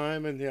the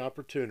time and the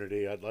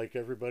opportunity, I'd like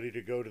everybody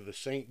to go to the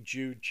St.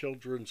 Jude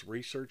Children's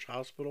Research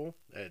Hospital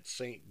at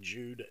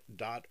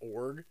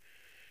stjude.org,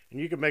 and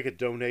you can make a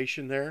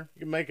donation there. You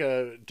can make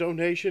a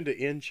donation to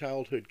end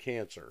childhood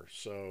cancer.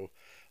 So,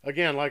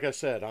 again, like I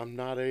said, I'm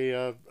not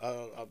a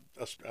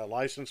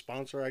licensed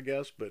sponsor, I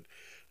guess, but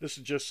this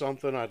is just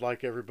something I'd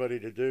like everybody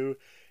to do.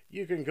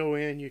 You can go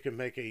in, you can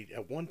make a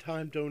one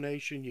time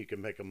donation, you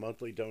can make a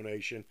monthly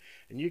donation,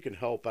 and you can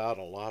help out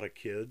a lot of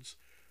kids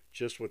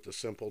just with the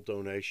simple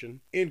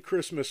donation. In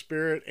Christmas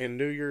spirit and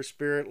New Year's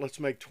spirit, let's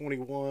make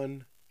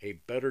 21 a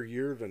better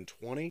year than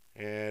 20,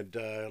 and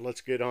let's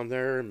get on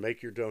there and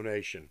make your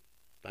donation.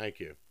 Thank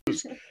you.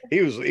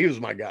 He was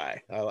my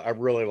guy. I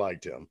really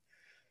liked him.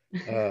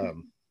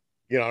 Um,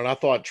 and I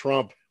thought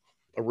Trump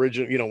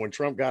when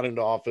Trump got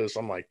into office,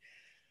 I'm like,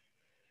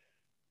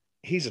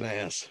 he's an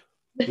ass,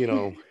 you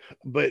know,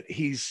 but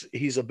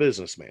he's a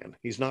businessman.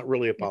 He's not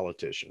really a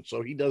politician,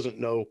 so he doesn't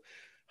know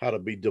how to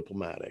be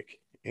diplomatic.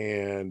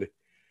 And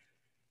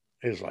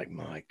it's like,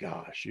 my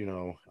gosh,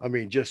 I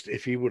mean, just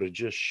if he would have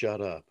just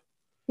shut up,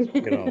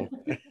 you know,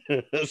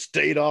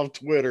 stayed off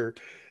Twitter,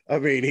 I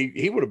mean,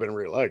 he would have been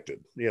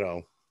reelected.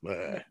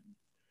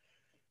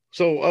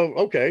 So,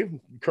 okay,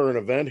 current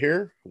event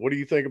here. What do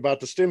you think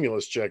about the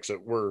stimulus checks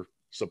that we're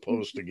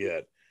supposed to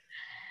get?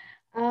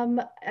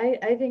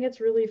 I think it's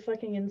really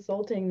fucking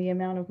insulting the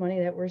amount of money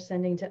that we're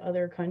sending to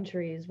other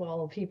countries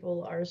while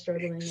people are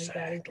struggling as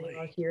bad as they are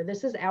Exactly. here.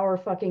 This is our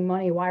fucking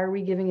money. Why are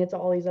we giving it to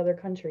all these other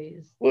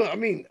countries? Well, I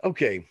mean,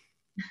 okay.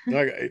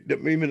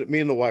 Me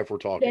and the wife were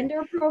talking.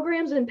 Gender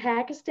programs in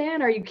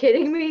Pakistan? Are you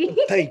kidding me?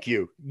 Thank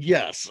you.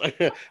 Yes.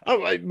 Me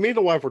and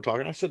the wife were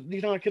talking. I said,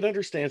 I could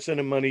understand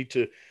sending money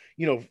to,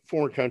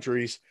 foreign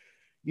countries,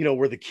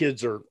 where the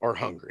kids are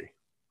hungry.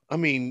 I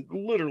mean,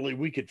 literally,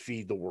 we could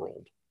feed the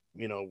world,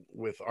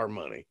 with our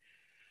money.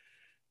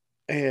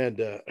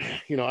 And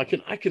I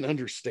can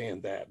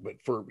understand that,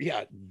 but for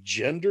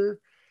gender,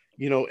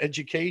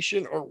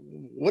 education, or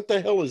what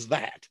the hell is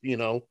that?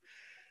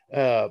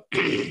 Uh,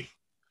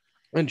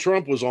 and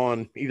Trump was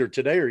on either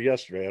today or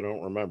yesterday, I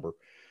don't remember,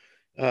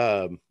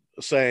 um,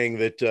 saying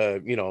that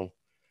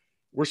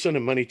we're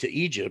sending money to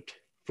Egypt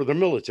for their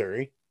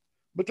military,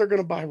 but they're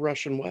going to buy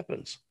Russian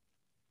weapons.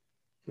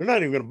 They're not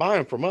even going to buy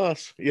them from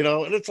us, and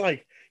it's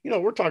like,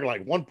 we're talking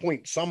like 1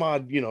 point some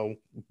odd,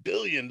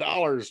 billion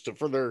dollars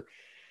for their.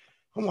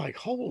 I'm like,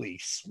 holy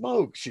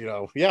smokes,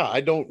 yeah,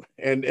 I don't.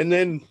 And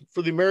then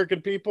for the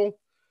American people,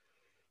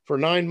 for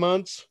 9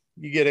 months,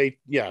 you get a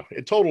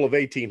total of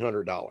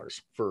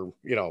 $1,800 for,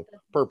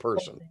 per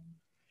person. Insulting.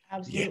 Yeah.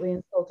 Absolutely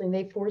insulting.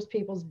 They force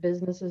people's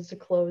businesses to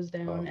close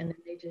down Um, and then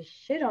they just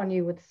shit on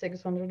you with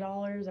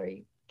 $600. Are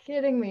you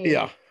kidding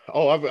yeah. me?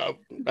 Oh,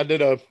 I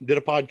did a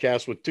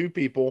podcast with two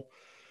people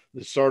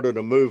that started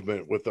a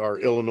movement with our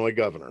Illinois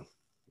governor,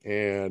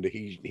 and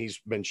he's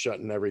been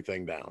shutting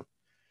everything down.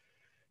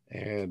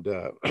 And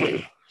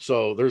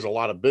so there's a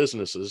lot of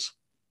businesses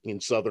in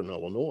Southern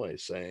Illinois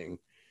saying,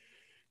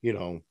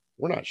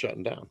 we're not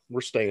shutting down, we're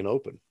staying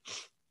open.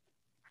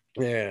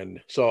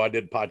 And so I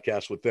did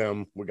podcasts with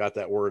them. We got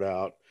that word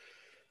out.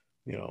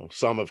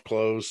 Some have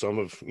closed, some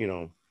have,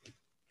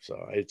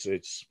 so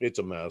it's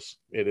a mess.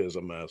 It is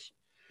a mess.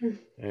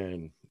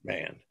 And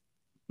man,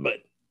 but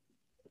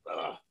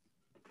uh,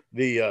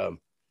 the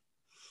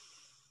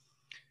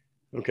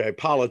okay,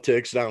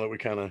 politics. Now that we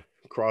kind of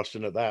crossed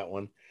into that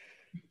one,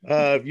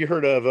 have you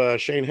heard of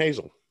Shane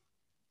Hazel?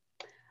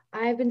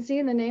 I've been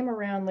seeing the name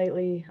around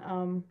lately.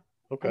 I'm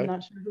Okay,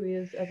 not sure who he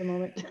is at the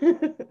moment.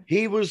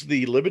 he was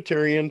the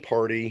Libertarian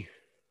Party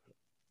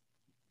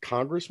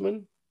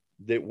congressman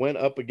that went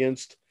up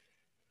against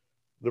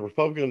the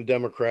Republican and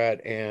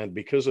Democrat, and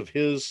because of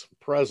his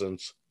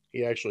presence,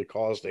 he actually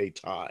caused a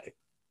tie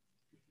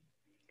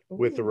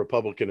with the Ooh,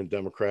 Republican and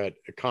Democrat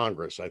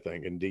Congress, I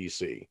think, in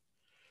D.C.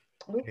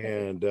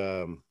 okay. And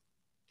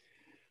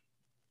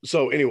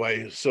so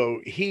anyway,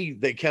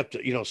 they kept,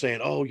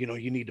 saying, oh,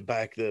 you need to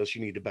back this,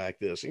 you need to back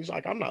this. And he's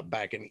like, I'm not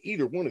backing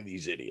either one of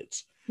these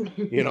idiots.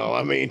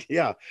 I mean,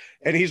 yeah.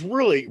 And he's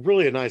really,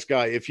 really a nice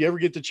guy. If you ever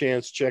get the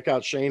chance, check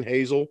out Shane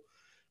Hazel.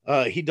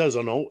 He does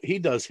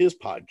his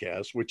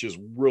podcast, which is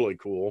really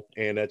cool,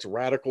 and that's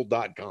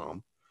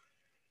radical.com.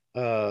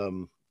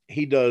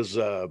 He does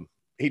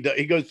he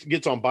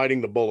gets on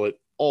Biting the Bullet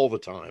all the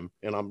time,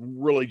 and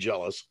I'm really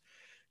jealous.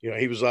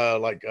 He was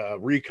like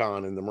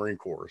recon in the Marine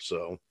Corps,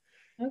 so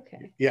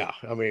Okay. yeah.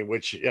 I mean,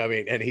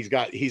 and he's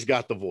got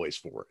the voice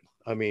for it.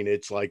 I mean,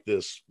 it's like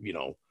this,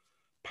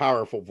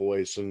 powerful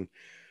voice,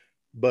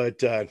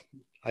 but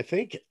I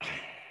think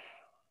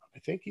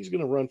he's going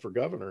to run for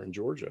governor in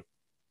Georgia.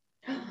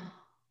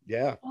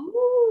 Yeah.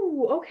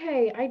 Oh,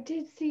 okay. I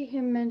did see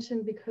him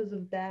mentioned because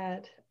of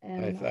that,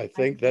 and I I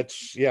think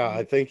that's, yeah,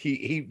 I think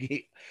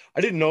he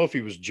I didn't know if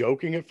he was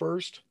joking at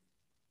first,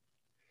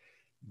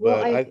 well,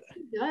 but I I, think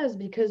he does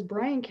because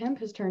Brian Kemp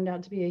has turned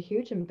out to be a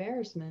huge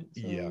embarrassment.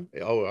 yeah,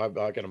 So oh,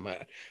 I can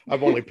imagine.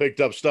 I've only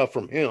picked up stuff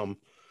from him,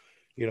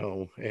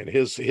 and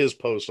his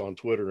posts on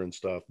Twitter and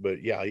stuff.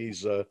 But yeah,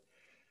 he's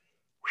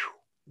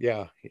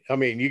yeah. I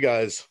mean, you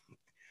guys,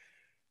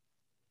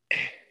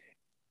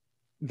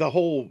 the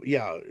whole,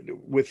 yeah,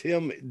 with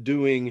him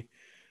doing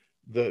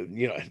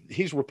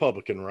he's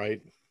Republican,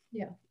 right?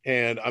 yeah,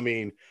 And I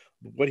mean,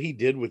 what he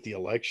did with the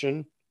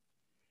election,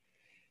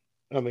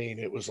 I mean,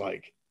 it was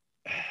like,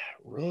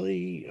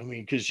 really? I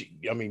mean, because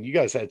I mean, you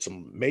guys had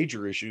some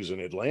major issues in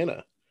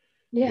Atlanta,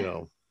 you yeah,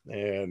 know,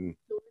 and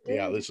we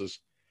yeah, did.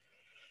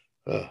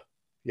 uh,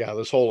 yeah,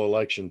 this whole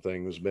election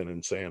thing has been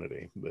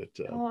insanity. But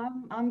Oh,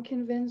 I'm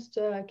convinced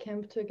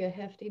Kemp took a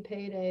hefty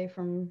payday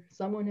from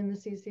someone in the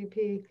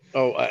CCP.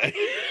 oh,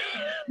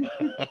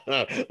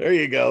 there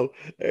you go,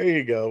 there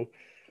you go.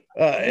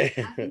 Yeah, Uh,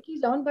 I think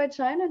he's owned by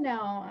China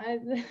now.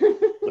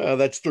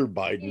 that's through He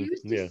Biden.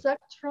 used to Yeah. suck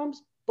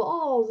Trump's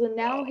balls, and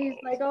now he's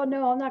Oh, like, "Oh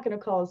no, I'm not going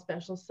to call a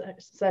special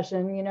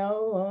session.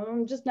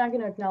 I'm just not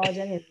going to acknowledge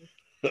any of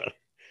this."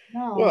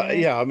 No, well, man.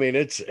 yeah. I mean,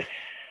 it's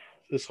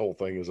this whole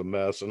thing is a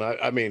mess, and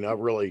I mean,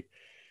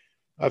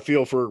 I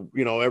feel for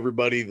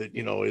everybody that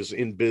is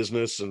in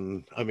business,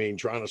 and I mean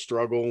trying to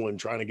struggle and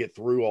trying to get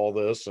through all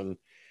this, and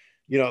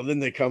then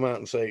they come out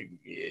and say,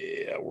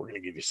 yeah, we're going to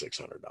give you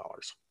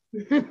 $600.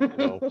 you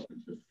know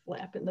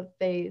Slap in the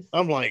face.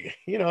 I'm like,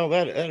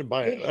 that'd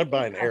buy They I'd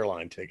buy hate an us.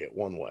 airline ticket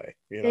one way.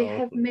 They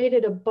have made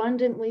it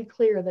abundantly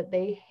clear that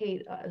they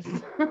hate us.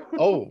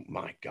 Oh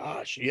my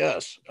gosh,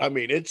 yes. I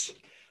mean,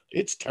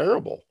 it's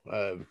terrible.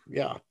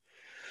 Yeah.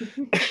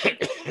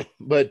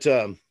 But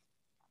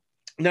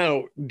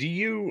now, do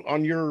you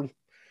on your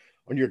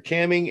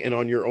camming and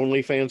on your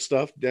OnlyFans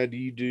stuff, do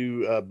you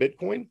do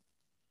Bitcoin?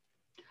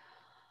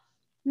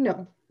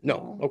 No,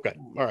 No. no. Okay.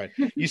 All right.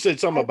 You said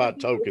something I would about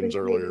be open tokens to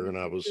it in earlier, the and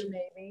I was future,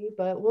 maybe,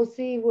 but we'll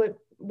see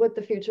what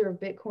the future of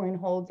Bitcoin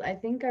holds. I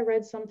think I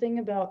read something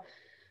about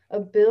a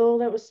bill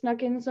that was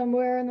snuck in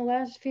somewhere in the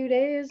last few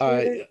days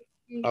where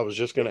I I was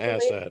just going to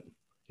ask that.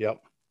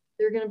 Yep.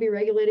 they're going to be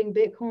regulating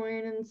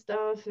Bitcoin and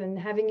stuff and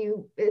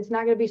having it's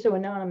not going to be so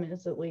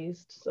anonymous at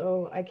least.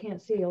 So I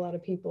can't see a lot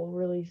of people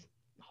really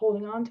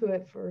holding on to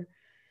it for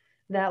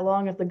that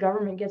long if the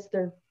government gets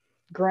their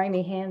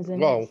grimy hands in it.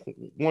 Well,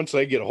 once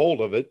they get a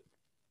hold of it,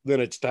 then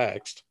it's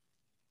taxed,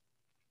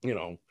 you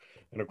know,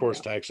 and of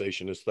course Yeah.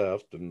 taxation is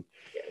theft, and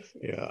Yes,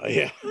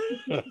 yeah,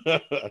 yes.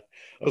 yeah.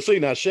 Well, see,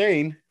 now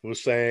Shane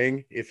was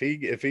saying if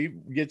he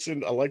gets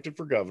elected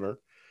for governor,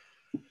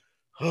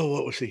 oh,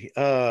 what was he?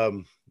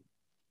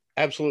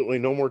 Absolutely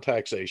no more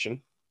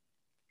taxation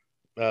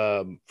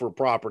for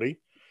property.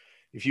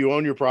 If you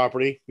own your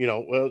property,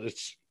 well,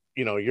 it's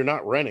you're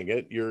not renting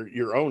it,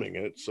 you're owning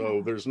it, so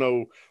Yeah. there's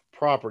no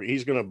property.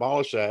 He's going to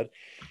abolish that.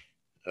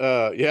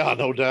 Yeah,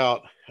 no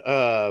doubt.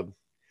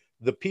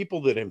 The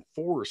people that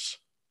enforce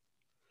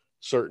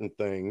certain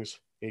things,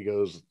 he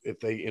goes, if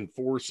they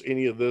enforce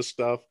any of this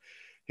stuff,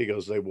 he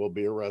goes, they will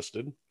be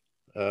arrested.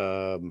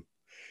 Um,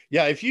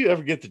 yeah, if you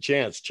ever get the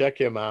chance, check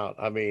him out.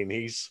 I mean,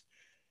 he's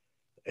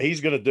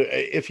gonna do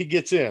if he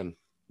gets in.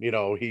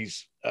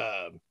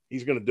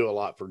 He's gonna do a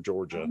lot for I'll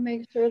Georgia.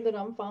 make sure that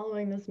I'm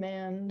following this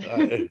man.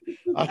 I,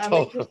 I I'm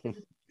told interested him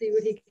to see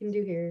what he can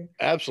do here.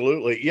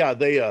 absolutely. Yeah,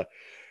 they.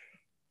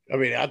 I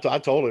mean, I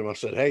told him. I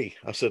said, hey,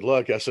 I said,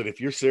 look, I said, if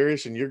you're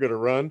serious and you're gonna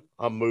run,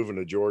 I'm moving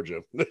to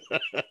Georgia,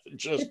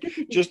 just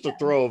to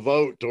throw a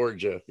vote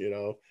towards you.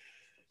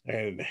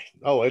 And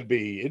oh, it'd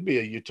be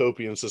a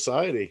utopian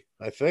society.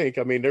 I think.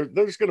 I mean,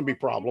 there's going to be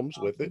problems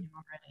with it.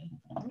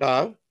 Okay.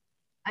 Uh,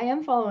 I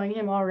am following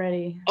him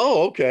already.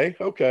 oh, okay,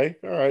 okay,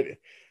 all right.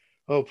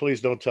 Oh, please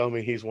don't tell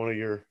me he's one of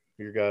your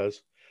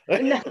guys.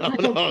 No, Oh, I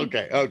no, don't think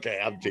okay, so. okay.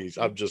 I'm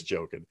teasing. I'm just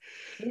joking.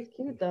 He's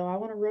cute though. I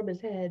want to rub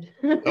his head.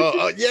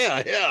 Oh,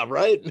 yeah, yeah,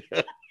 right.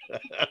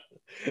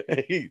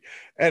 he,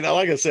 and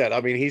like I said,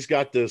 I mean, he's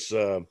got this.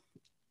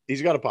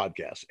 He's got a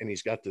podcast, and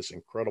he's got this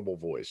incredible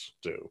voice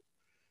too.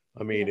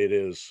 I mean, Yeah. it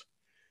is.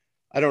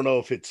 I don't know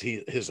if it's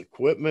his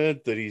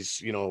equipment that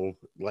he's,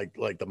 like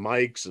the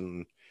mics,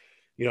 and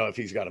if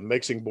he's got a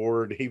mixing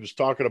board. He was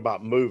talking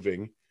about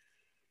moving,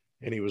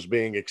 and he was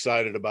being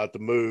excited about the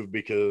move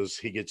because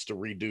he gets to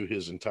redo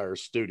his entire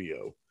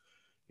studio.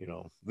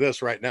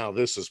 This right now,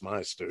 this is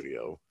my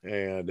studio,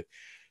 and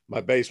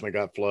my basement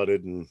got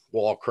flooded and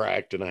wall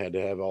cracked, and I had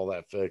to have all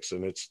that fixed,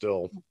 and it's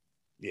still,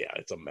 yeah,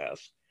 it's a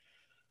mess.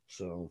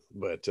 So,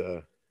 but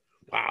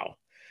wow.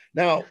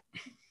 Now,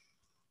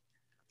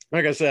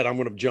 like I said, I'm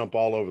going to jump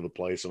all over the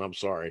place, and I'm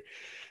sorry.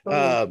 Oh,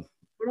 Uh,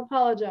 don't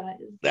apologize.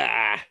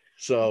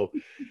 so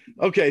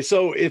okay,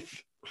 so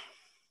if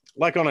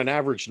like on an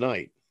average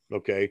night,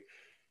 okay,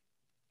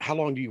 how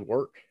long do you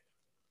work?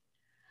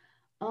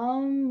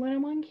 When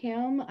I'm on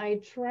cam, I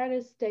try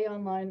to stay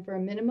online for a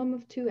minimum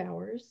of 2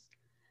 hours.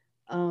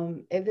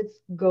 If it's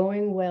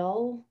going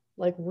well,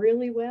 like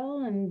really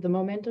well and the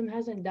momentum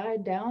hasn't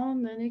died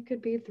down, then it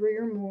could be 3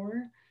 or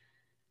more.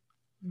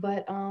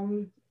 But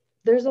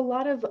there's a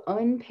lot of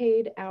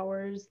unpaid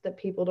hours that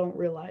people don't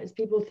realize.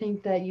 People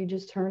think that you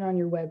just turn on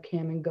your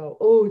webcam and go,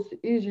 oh, it's the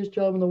easiest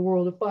job in the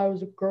world. If I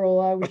was a girl,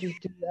 I would just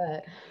do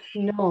that.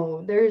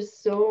 No, there's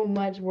so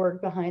much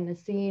work behind the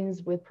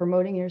scenes with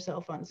promoting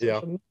yourself on Yeah.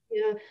 social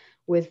media,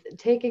 with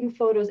taking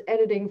photos,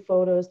 editing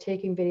photos,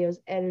 taking videos,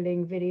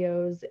 editing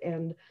videos,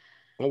 and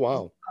Oh,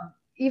 wow.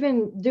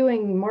 even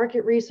doing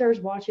market research,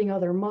 watching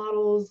other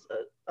models,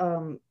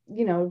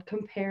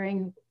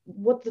 comparing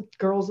what the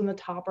girls in the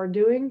top are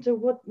doing to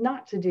what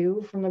not to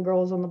do from the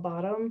girls on the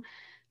bottom.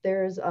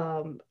 There's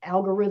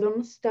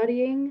algorithm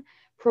studying,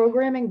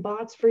 programming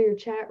bots for your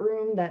chat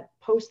room that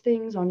post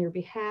things on your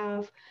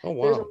behalf. Oh,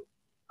 There's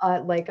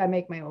wow. like I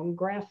make my own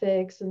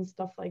graphics and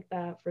stuff like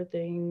that for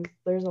things.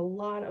 There's a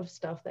lot of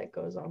stuff that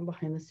goes on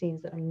behind the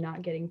scenes that I'm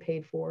not getting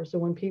paid for. So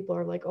when people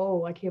are like,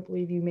 "Oh, I can't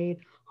believe you made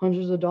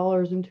hundreds of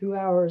dollars in 2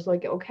 hours,"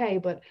 like, okay,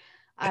 but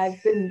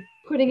I've been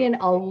putting in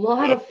a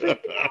lot of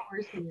freaking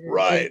hours here, and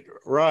Right,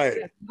 right.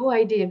 you have no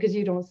idea because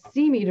you don't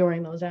see me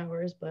during those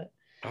hours. But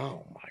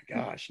Oh my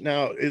gosh.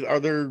 Now, are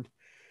there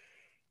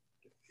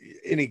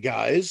any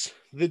guys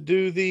that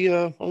do the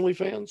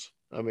OnlyFans?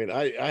 I mean,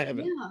 I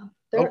haven't. yeah,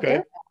 there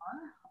Okay.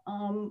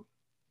 are.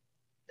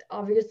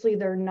 Obviously,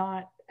 they're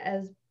not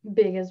as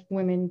big as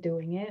women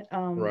doing it.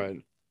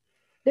 Right.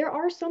 There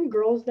are some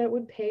girls that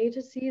would pay to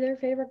see their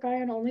favorite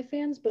guy on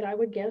OnlyFans, but I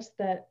would guess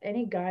that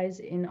any guys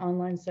in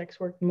online sex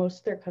work, most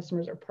of their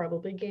customers are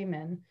probably gay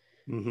men.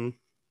 Mm-hmm.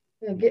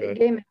 Okay.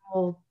 Gay men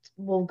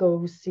will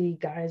go see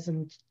guys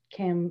and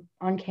cam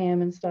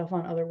and stuff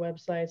on other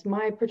websites.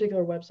 My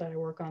particular website I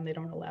work on, they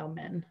don't allow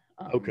men.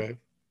 Okay.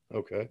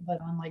 Okay.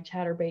 But on like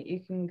Chatterbait, you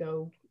can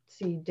go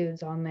see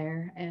dudes on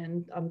there,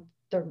 and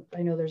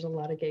I know there's a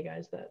lot of gay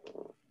guys that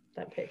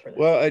pay for that.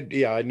 Well,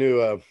 yeah, I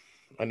knew a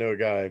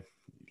guy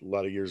a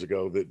lot of years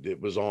ago that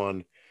it was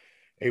on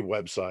a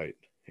website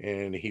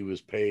and he was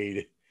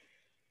paid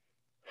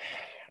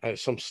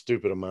some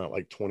stupid amount,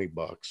 like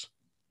 $20,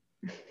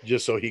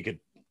 just so he could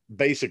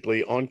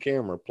basically on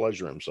camera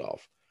pleasure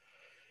himself.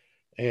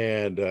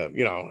 And and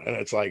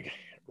it's like,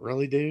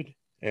 really, dude?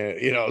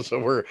 And so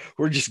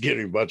we're just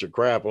getting a bunch of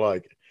crap.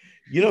 Like,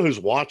 who's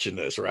watching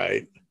this,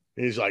 right?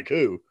 And he's like,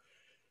 who?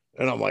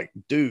 And I'm like,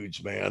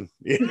 dudes, man,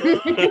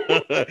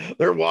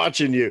 they're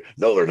watching you.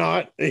 No, they're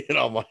not.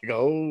 I'm like,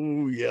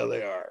 oh yeah,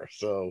 they are.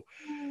 So,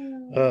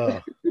 uh,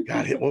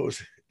 God, what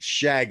was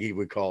Shaggy?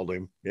 We called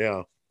him.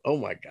 Yeah. Oh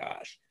my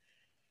gosh.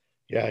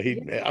 Yeah.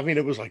 Yeah. I mean,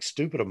 it was like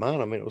stupid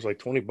amount. I mean, it was like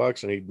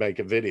 $20 and he'd make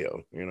a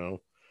video, and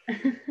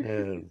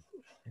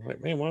I'm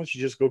like, man, why don't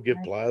you just go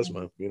get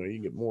plasma? You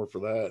can get more for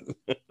that.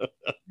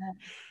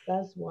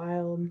 That's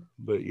wild.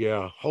 But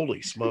yeah,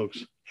 holy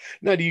smokes.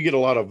 Now, do you get a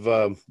lot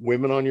of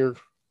women on your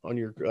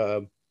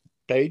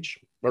page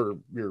or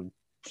your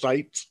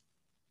sites?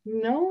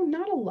 No,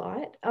 not a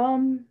lot.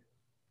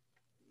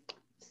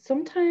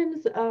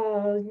 Sometimes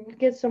you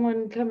get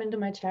someone come into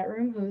my chat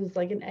room who's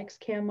like an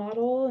ex-cam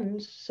model,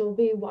 and she'll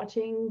be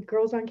watching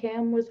girls on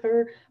cam with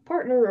her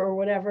partner or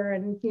whatever,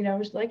 and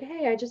she's like,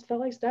 hey, I just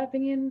felt like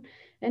stopping in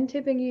and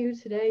tipping you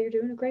today. You're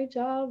doing a great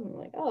job. I'm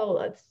like, oh,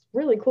 that's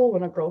really cool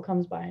when a girl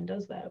comes by and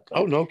does that,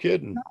 Oh, but no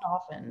kidding. not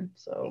often.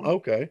 So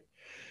Okay.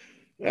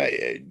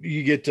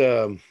 You get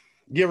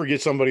you ever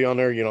get somebody on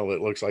there,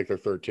 that looks like they're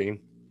 13?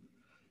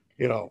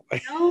 You know.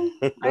 no,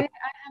 I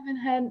haven't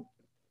had.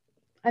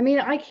 I mean,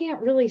 I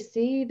can't really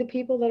see the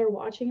people that are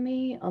watching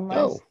me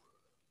Oh,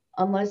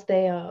 unless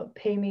they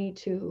pay me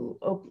to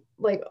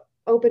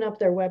open up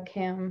their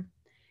webcam,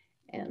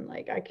 and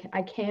like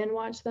I can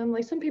watch them.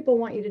 Like some people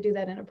want you to do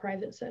that in a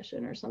private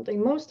session or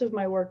something. Most of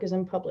my work is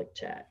in public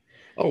chat.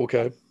 oh,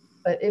 okay.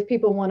 But if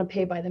people want to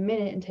pay by the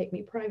minute and take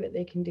me private,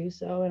 they can do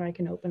so, and I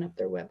can open up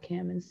their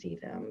webcam and see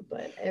them.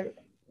 But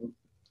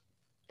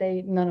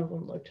none of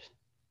them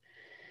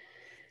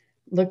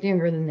looked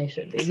younger than they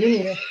should be. You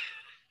need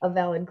a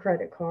valid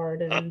credit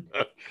card, and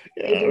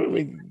they Yeah, do I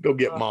mean, go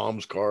get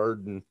mom's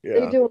card and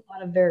they yeah. do a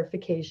lot of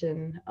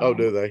verification. Oh,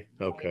 do they?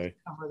 To Okay.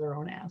 cover their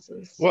own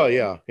asses. Well, So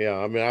yeah, yeah.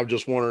 I mean, I'm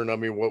just wondering. I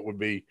mean, what would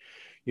be,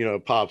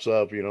 pops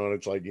up, and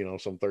it's like,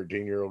 some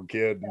 13-year-old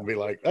kid and be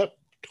like, oh,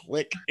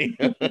 click.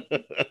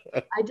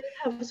 I did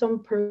have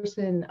some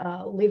person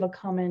leave a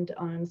comment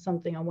on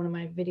something on one of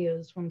my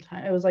videos one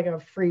time. It was like a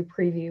free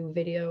preview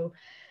video,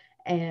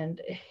 and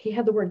he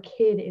had the word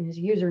kid in his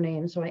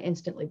username, so I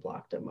instantly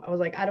blocked him. I was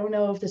like, I don't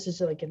know if this is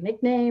like a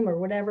nickname or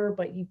whatever,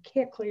 but you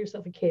can't call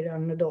yourself a kid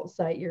on an adult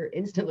site. You're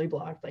instantly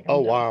blocked. Like, Oh,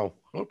 I'm done. wow.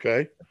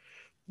 Okay.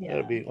 That'd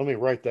Yeah. be. Let me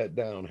write that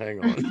down.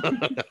 Hang on.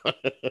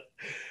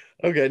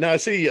 Okay. Now I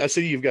see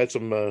you've got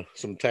some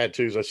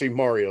tattoos. I see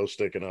Mario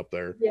sticking up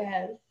there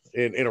Yes.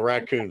 in a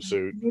raccoon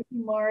suit.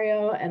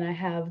 Mario, and I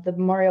have the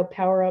Mario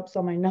power-ups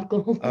on my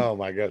knuckles. Oh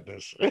my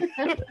goodness.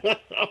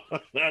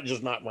 I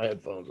just knocked my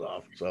headphones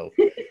off. So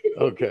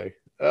okay.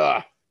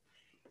 Hang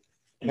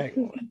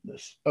on.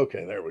 This.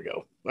 Okay, there we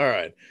go. All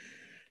right.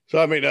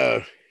 So I mean,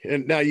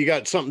 and now you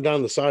got something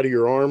down the side of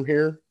your arm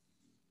here.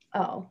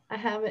 Oh, I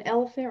have an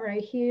elephant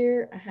right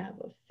here. I have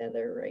a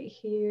feather right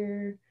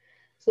here.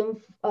 Some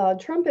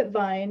trumpet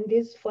vine.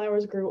 These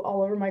flowers grew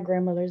all over my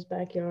grandmother's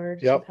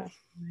backyard. She Yep. passed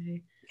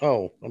away.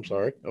 Oh, I'm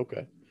sorry.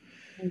 Okay.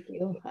 Thank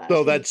you. So She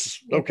was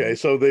that's okay.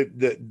 beautiful.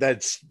 So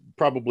that's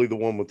probably the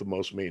one with the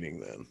most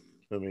meaning then.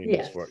 I mean, as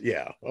Yes. far,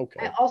 yeah, I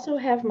okay. also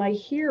have my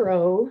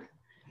hero,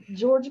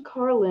 George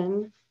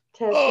Carlin,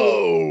 tattooed.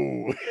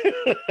 Oh,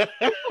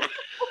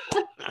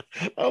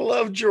 I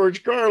love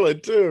George Carlin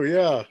too.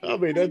 Yeah, I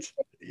mean My that's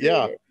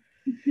yeah. favorite.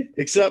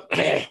 Except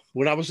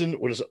when I was in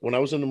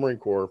the Marine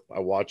Corps, I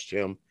watched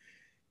him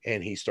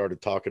and he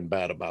started talking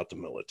bad about the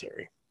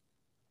military,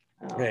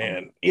 Oh,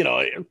 and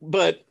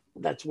but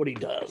that's what he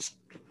does.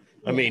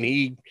 I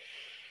mean,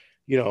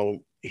 yeah.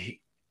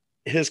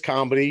 his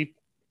comedy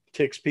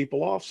ticks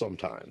people off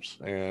sometimes,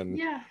 and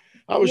Yeah.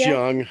 I was Yeah.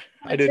 young.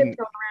 I Not a didn't.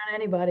 tiptoe around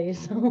anybody,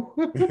 so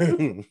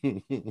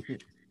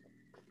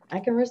I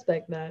can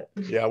respect that.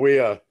 Yeah, we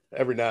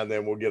every now and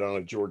then we'll get on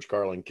a George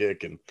Carlin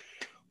kick and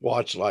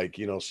watch like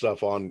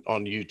stuff on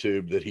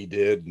YouTube that he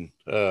did,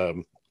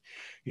 and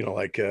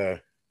like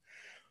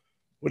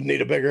wouldn't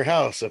need a bigger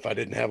house if I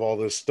didn't have all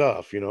this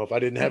stuff. If I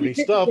didn't have any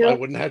stuff, I Yep.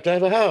 wouldn't have to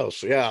have a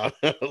house. Yeah,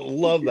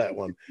 love that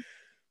one.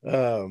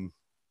 Um,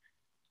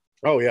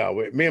 oh yeah,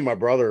 me and my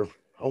brother.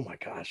 Oh my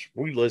gosh,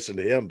 we listened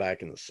to him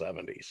back in the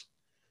 '70s.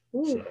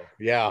 Ooh. So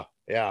yeah,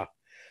 yeah.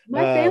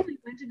 My Uh, family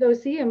went to go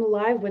see him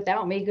live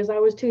without me because I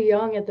was too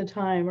young at the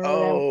time or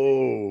whatever.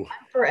 oh.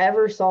 I'm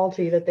forever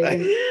salty that they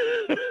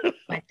didn't.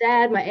 My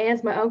dad, my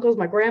aunts, my uncles,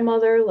 my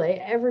grandmother, like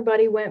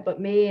everybody went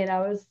but me, and I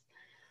was,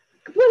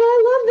 but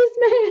I love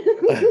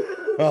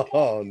this man.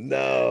 Oh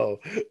no.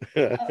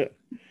 I've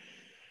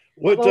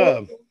what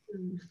always loved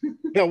him.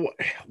 now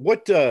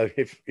what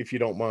if you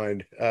don't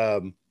mind,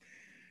 and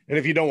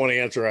if you don't want to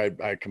answer,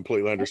 I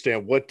completely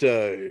understand. What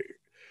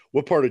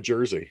part of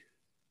Jersey?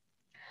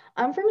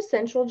 I'm from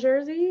Central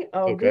Jersey, a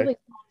Okay. really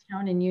small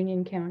town in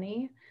Union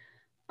County,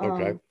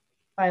 Okay. um,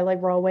 by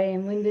like Rahway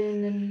and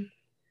Linden. And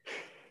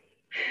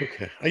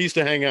Okay. I used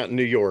to hang out in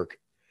New York.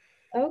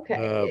 okay,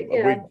 yeah, We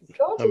going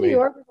I to New mean,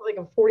 York was like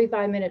a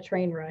 45-minute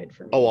train ride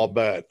for oh, I'll me.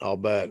 bet. I'll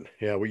bet.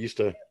 Yeah, we used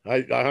to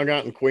I hung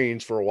out in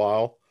Queens for a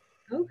while.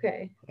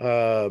 Okay.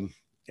 Um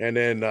and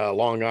then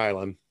Long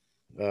Island.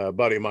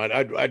 Buddy of mine.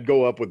 I'd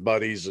go up with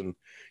buddies and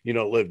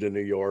lived in New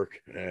York,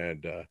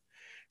 and there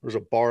was a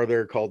bar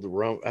there called the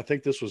Rum. I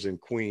think this was in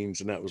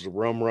Queens, and that was the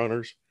Rum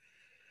Runners.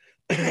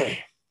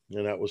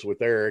 And that was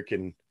with Eric,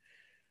 and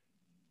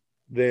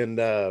then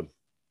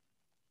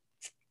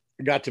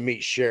got to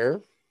meet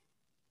Cher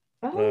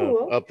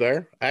Oh, up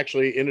there.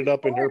 Actually ended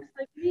up in her. Taurus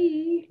like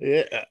me.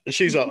 Yeah,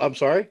 she's a. I'm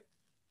sorry.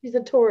 She's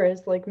a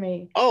Taurus like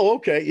me. Oh,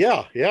 okay.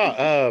 Yeah,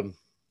 yeah.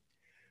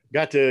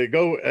 Got to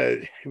go.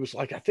 It was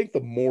like I think the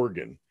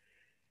Morgan,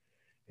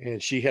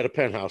 and she had a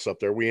penthouse up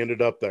there. We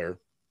ended up there,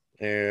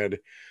 and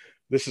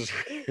this is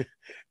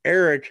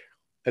Eric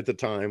at the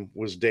time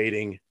was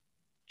dating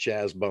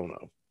Chaz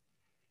Bono,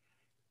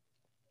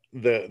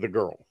 the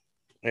girl,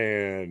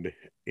 and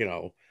you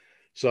know,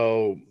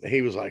 so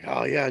he was like,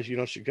 "Oh yeah,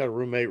 she's got a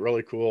roommate,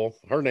 really cool.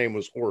 Her name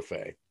was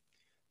Orfe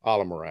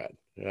Alamurad,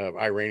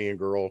 Iranian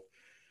girl,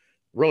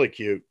 really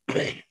cute."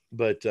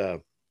 But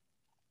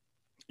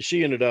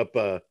she ended up,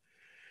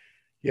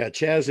 yeah,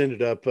 Chaz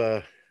ended up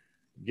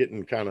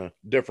getting kind of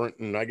different,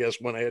 and I guess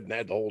went ahead and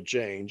had the whole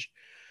change.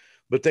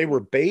 But they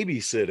were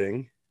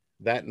babysitting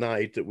that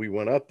night that we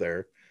went up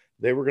there.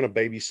 They were going to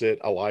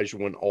babysit Elijah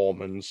Wynn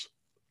Allman's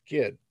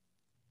kid,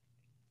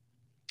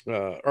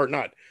 or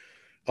not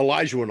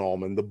Elijah Wynn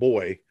Allman, the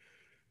boy.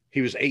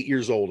 He was 8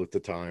 years old at the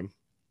time.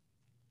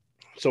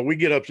 So we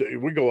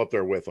go up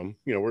there with him.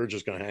 We're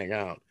just going to hang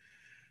out.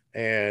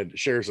 And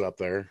Cher's up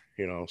there.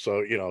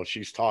 So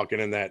she's talking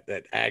in that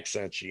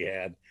accent she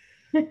had,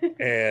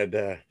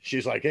 and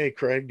she's like, "Hey,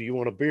 Craig, do you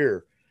want a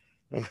beer?"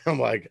 And I'm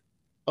like,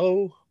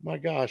 "Oh my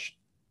gosh,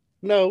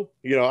 no."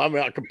 I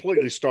mean, I'm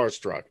completely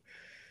starstruck.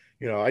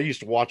 I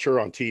used to watch her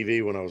on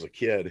TV when I was a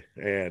kid,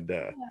 and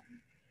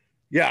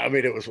yeah, I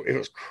mean, it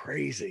was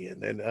crazy.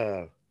 And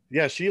then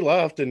yeah, she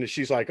left, and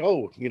she's like,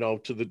 "Oh,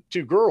 to the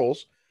two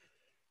girls,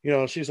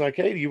 she's like,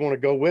 hey, do you want to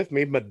go with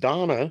me?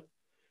 Madonna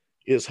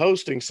is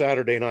hosting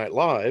Saturday Night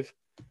Live,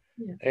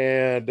 Yeah.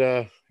 and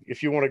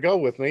if you want to go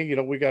with me,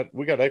 we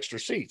got extra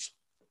seats.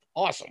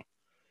 Awesome."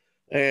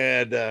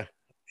 And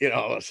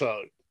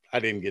so I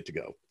didn't get to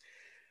go.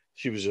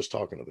 She was just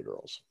talking to the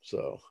girls.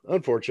 So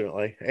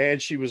unfortunately, and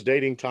she was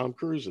dating Tom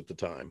Cruise at the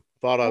time.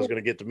 Thought I was Oh.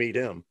 going to get to meet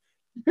him.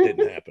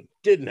 Didn't happen.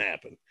 Didn't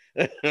happen.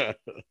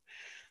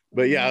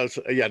 But yeah,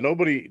 yeah.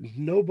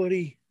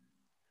 Nobody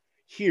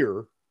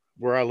here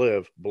where I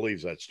live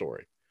believes that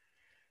story.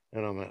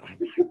 And I'm like,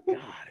 oh my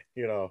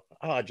God,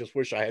 oh, I just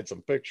wish I had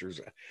some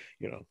pictures.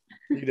 You know,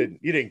 you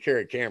didn't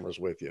carry cameras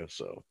with you,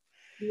 so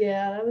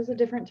Yeah, that was a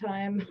different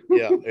time.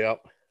 yeah, yeah.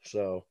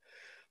 So,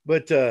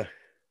 but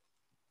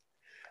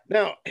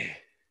now,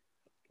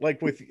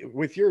 like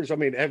with yours, I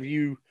mean, have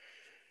you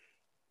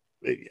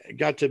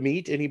got to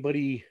meet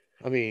anybody?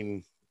 I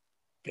mean,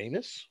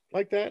 famous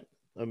like that?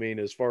 I mean,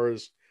 as far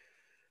as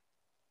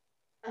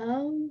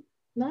Um,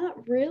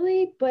 Not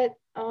really, but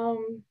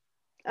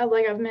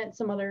like I've met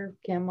some other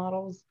cam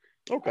models.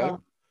 Okay. Uh,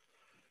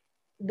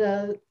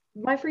 the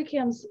My Free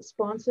Cams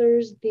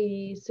sponsors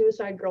the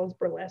Suicide Girls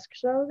Burlesque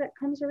show that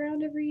comes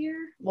around every year.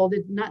 Well,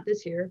 not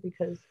this year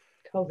because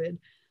COVID,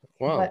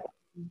 Wow. but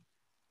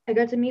I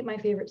got to meet my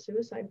favorite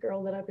Suicide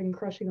Girl that I've been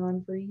crushing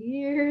on for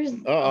years.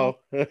 Uh-oh.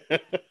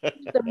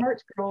 The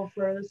merch girl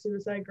for the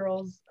Suicide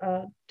Girls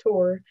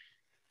tour,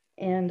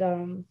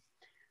 and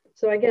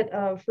so I get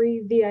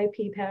free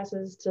VIP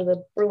passes to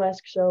the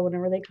burlesque show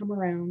whenever they come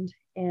around.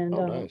 And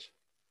Oh, nice.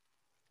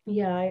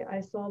 yeah,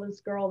 I saw this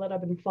girl that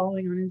I've been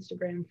following on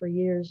Instagram for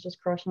years, just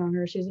crushing on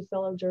her. She's a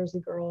fellow Jersey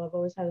girl. I've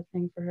always had a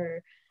thing for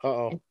her.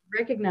 Uh-oh. And she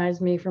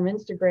recognized me from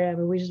Instagram,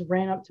 and we just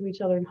ran up to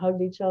each other and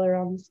hugged each other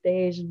on the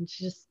stage. And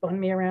she just spun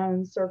me around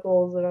in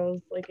circles, and I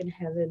was like in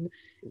heaven.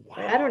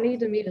 Like, I don't Wow. need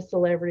to meet a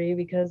celebrity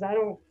because I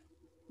don't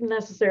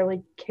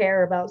necessarily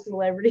care about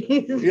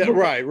celebrities. Yeah, But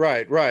right,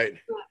 right, right.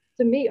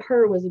 to meet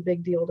her was a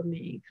big deal to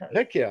me because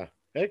Heck yeah.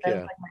 Heck that was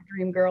yeah. like my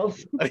dream girl.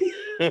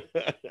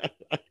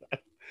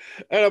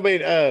 And I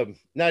mean,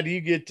 now do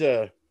you get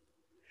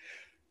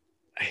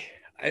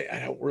I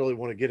don't really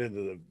want to get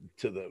into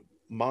the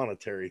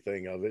monetary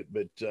thing of it,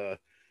 but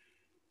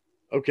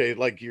okay,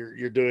 like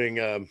you're doing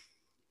a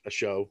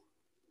show,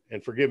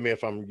 and forgive me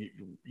if I'm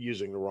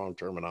using the wrong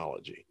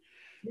terminology.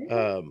 Yeah.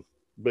 Um,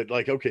 but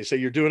like, okay, so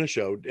you're doing a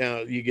show. Now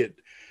you get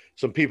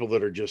some people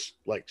that are just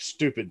like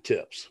stupid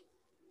tips.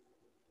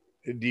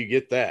 Do you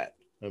get that?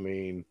 I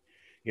mean,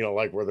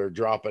 like where they're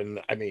dropping.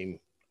 I mean,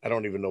 I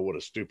don't even know what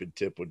a stupid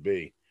tip would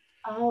be.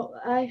 Oh,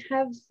 I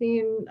have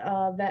seen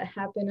that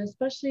happen,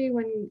 especially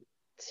when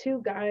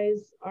two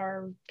guys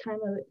are kind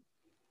of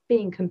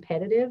being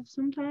competitive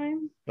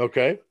sometimes.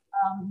 Okay.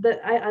 But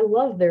I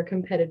love their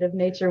competitive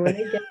nature when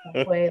they get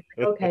that way.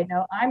 Like, okay,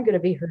 no, I'm going to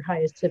be her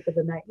highest tip of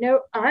the night.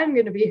 No, I'm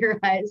going to be her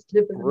highest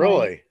tip of the night.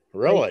 Really, Like,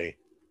 really.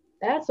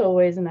 that's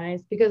always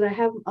nice because I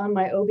have on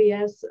my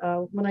OBS,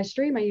 when I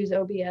stream, I use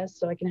OBS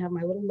so I can have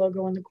my little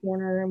logo in the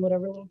corner and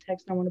whatever little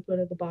text I want to put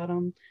at the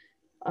bottom.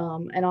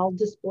 And I'll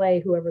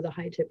display whoever the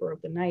high tipper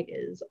of the night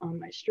is on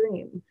my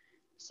stream.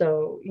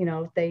 So,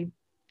 if they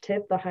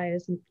tip the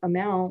highest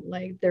amount,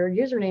 like their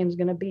username is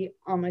going to be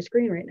on my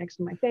screen right next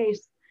to my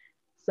face.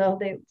 So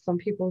some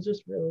people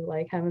just really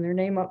like having their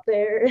name up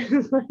there.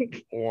 It's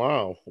like,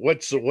 Wow.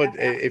 What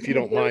if you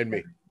don't mind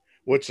joker. me?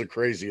 What's the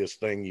craziest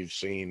thing you've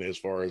seen as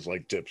far as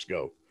like tips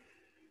go?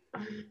 I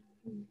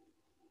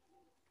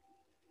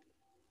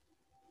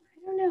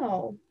don't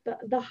know.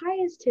 The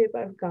highest tip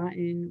I've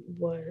gotten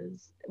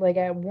was like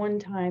at one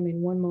time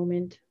in one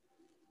moment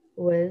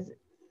was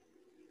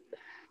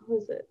what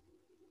was it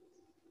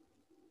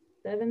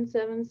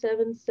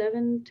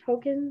 7777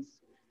 tokens,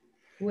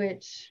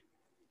 which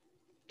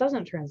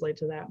doesn't translate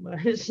to that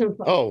much.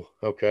 Oh,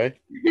 okay.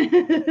 I'm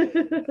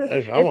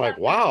It's like,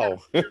 wow.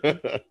 no,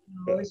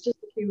 it's just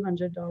a few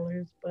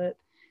 $100s, but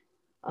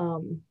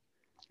um,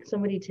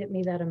 somebody tipped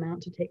me that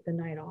amount to take the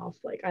night off.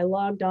 Like I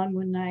logged on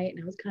one night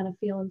and I was kind of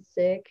feeling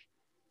sick,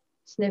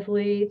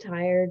 sniffly,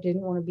 tired,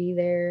 didn't want to be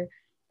there,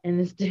 and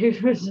this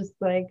dude was just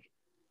like,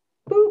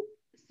 boop,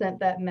 sent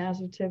that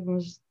massive tip and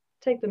was just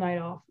take the night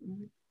off.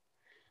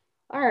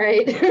 All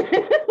right.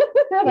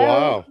 And I was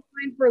Wow.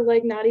 online for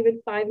like not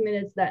even 5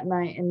 minutes that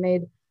night and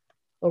made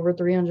over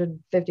 $350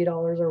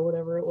 or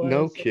whatever it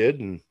No was.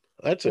 kidding.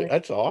 Like,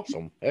 That's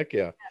awesome. Heck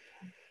yeah.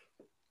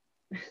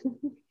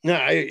 No,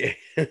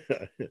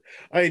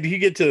 do you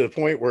get to the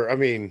point where I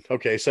mean,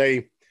 okay,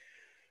 say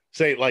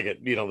like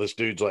this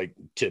dude's like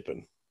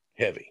tipping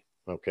heavy,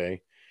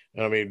 okay?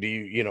 And I mean, do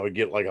you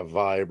get like a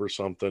vibe or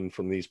something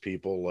from these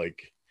people?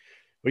 Like,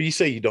 well, you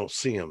say you don't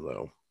see them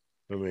though.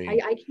 I mean,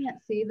 I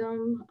can't see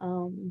them,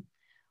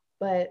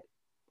 but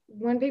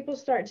when people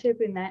start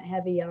tipping that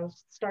heavy, I'll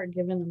start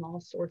giving them all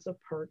sorts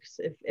of perks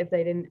if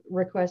they didn't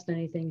request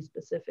anything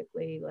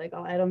specifically. Like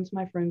I'll add them to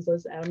my friends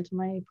list, add them to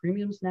my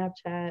premium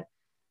Snapchat,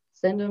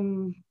 send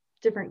them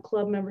different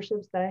club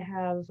memberships that I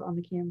have on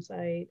the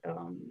campsite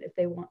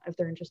if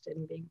they're interested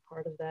in being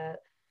part of that.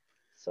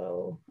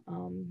 So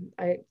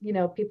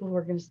people who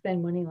are going to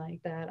spend money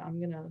like that, I'm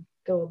going to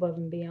go above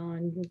and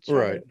beyond and try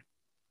right. to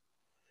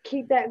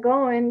keep that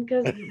going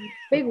because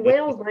big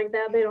whales like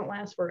that, they don't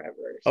last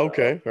forever. So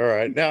Okay. All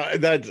right. Now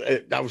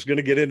I was going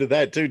to get into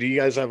that too. Do you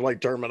guys have like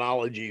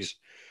terminologies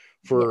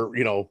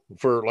yes,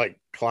 for like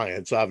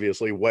clients,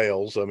 obviously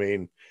whales. I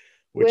mean,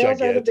 which I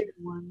whales are the get. big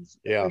ones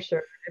Yeah. for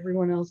sure.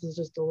 Everyone else is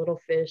just a little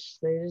fish.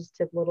 They just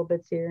tip little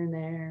bits here and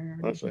there.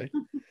 I see.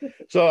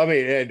 So I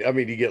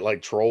mean, you get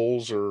like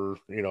trolls or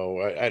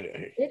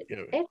it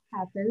it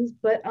happens,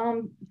 but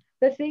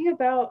the thing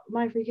about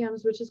my free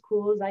cams, which is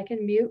cool, is I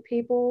can mute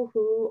people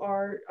who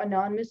are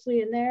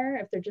anonymously in there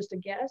if they're just a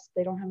guest,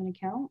 they don't have an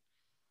account.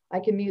 I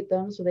can mute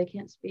them so they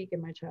can't speak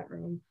in my chat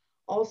room.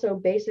 Also,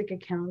 basic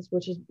accounts,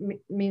 which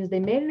means they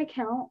made an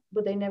account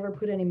but they never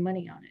put any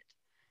money on it.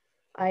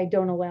 I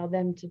don't allow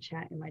them to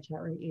chat in my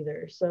chat room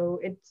either. So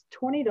it's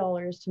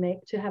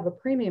 $20 to have a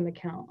premium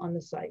account on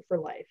the site for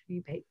life.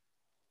 You pay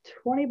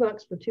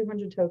 $20 for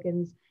 200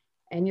 tokens,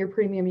 and your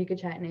premium you could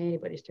chat in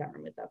anybody's chat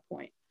room at that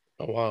point.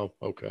 Oh wow.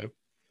 Okay.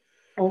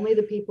 Only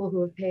the people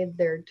who have paid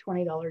their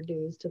 $20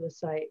 dues to the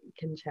site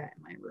can chat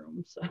in my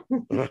room. So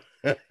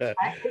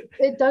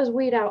it does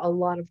weed out a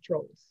lot of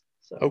trolls.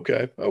 So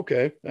Okay,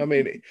 okay. I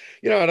mean,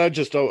 and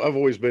I've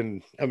always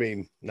been, I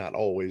mean, not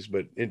always,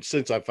 but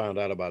since I found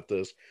out about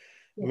this,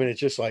 I yeah. mean, it's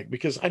just like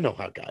because I know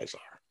how guys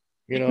are,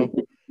 you know.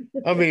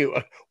 I mean,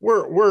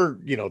 we're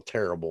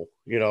terrible,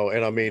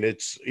 and I mean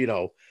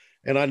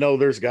and I know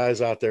there's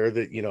guys out there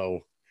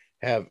that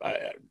have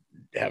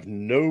have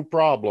no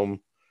problem,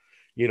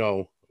 you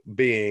know,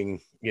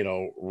 being,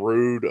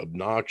 rude,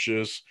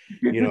 obnoxious,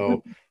 you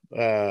know,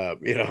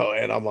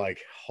 and I'm like,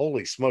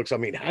 holy smokes. I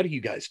mean, how do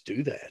you guys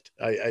do that?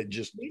 I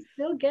just, We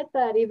still get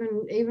that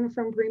even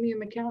from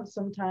premium accounts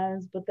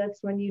sometimes, but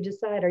that's when you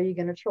decide, are you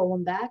going to troll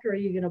them back, or are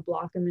you going to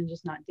block them and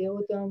just not deal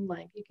with them?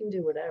 Like, you can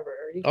do whatever.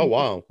 You oh, can keep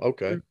wow.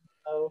 Okay.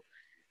 so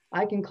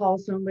I can call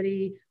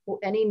somebody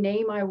any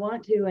name I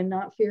want to and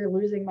not fear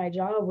losing my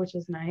job, which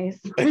is nice.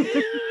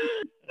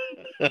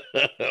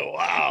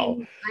 Wow.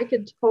 I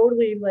could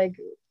totally like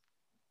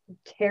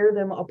tear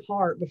them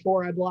apart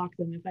before I block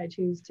them if I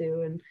choose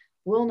to, and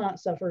will not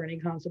suffer any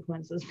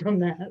consequences from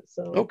that.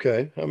 So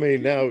Okay. I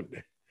mean, now,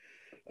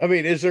 I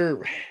mean, is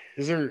there,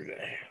 it's going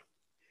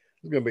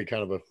to be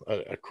kind of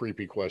a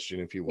creepy question,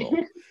 if you will.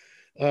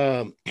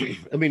 I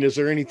mean, is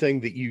there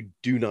anything that you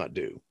do not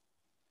do?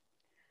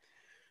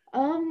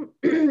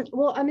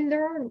 well, I mean,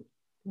 there are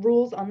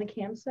rules on the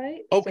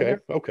campsite, so Okay.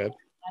 there Okay.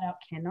 flat out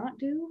cannot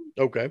do.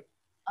 Okay.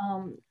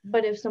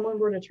 But if someone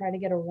were to try to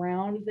get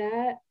around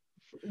that,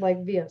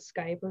 like via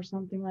Skype or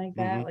something like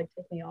Mm-hmm. that, like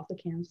take me off the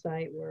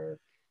campsite where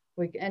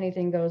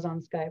anything goes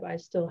on Skype, I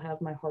still have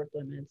my hard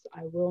limits.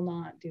 I will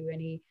not do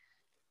any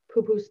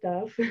poo poo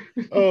stuff.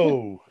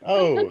 Oh,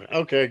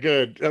 okay,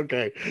 good.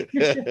 Okay.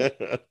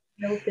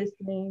 No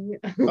fisting.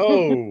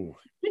 Oh,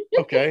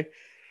 okay.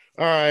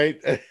 All right.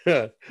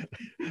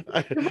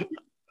 I,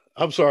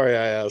 I'm sorry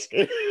I asked.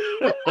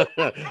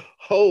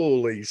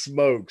 Holy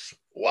smokes.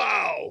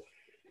 Wow.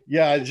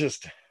 Yeah, I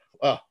just,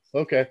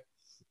 okay.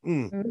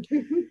 Mm.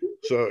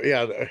 So,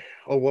 yeah.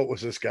 Oh, what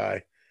was this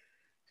guy?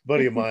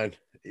 Buddy of mine,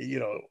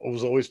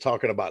 was always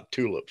talking about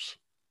tulips,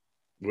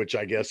 which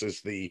I guess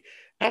is the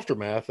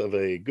aftermath of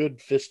a good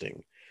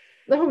fisting,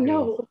 Oh you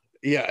know. no,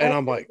 Yeah. I've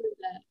And never heard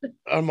that.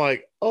 I'm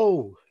like,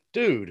 oh,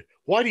 dude,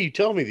 why do you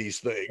tell me these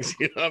things?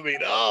 I mean,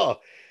 oh,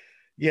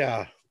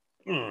 yeah.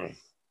 Mm,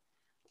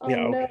 Oh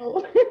yeah. Okay.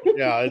 no.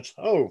 Yeah.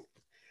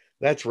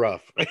 That's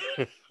rough.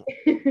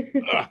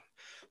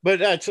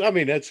 But I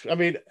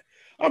mean,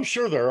 I'm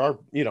sure there are,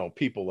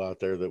 people out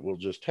there that will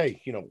just,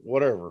 hey,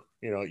 whatever,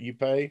 you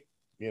pay,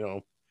 you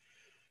know,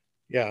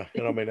 yeah.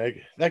 And I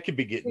mean, that could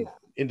be getting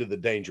into the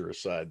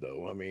dangerous side,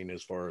 though. I mean,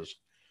 as far as,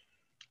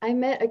 I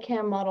met a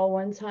cam model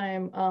one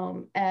time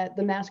at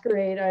the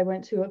Masquerade. I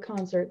went to a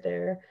concert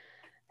there,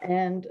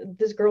 and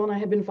this girl and I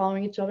had been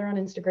following each other on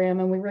Instagram,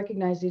 and we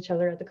recognized each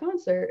other at the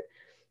concert.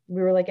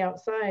 We were like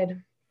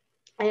outside,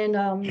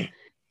 and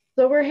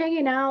so we're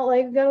hanging out,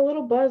 like got a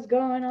little buzz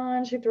going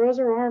on. She throws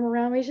her arm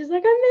around me. She's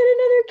like, I met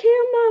another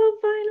cam model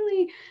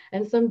finally.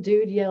 And some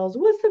dude yells,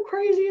 what's the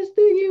craziest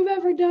thing you've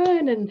ever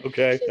done? And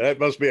okay, she's that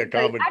must be a like,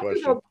 common I took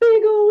question. a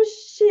big old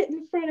shit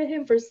in front of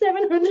him for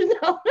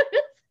 $700.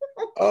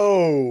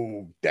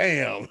 Oh,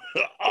 damn.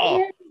 Oh,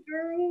 Yeah,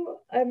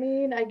 girl. I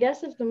mean, I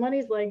guess if the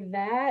money's like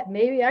that,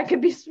 maybe I could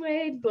be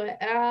swayed, but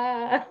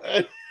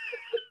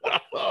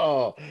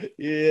oh,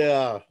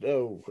 yeah.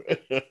 No,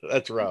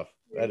 that's rough.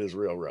 That is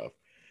real rough.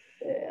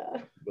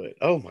 yeah. But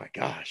oh my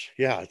gosh,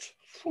 yeah,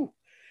 whew.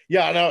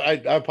 Yeah. No, I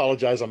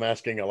apologize. I'm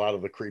asking a lot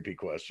of the creepy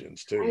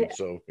questions too. I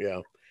So yeah.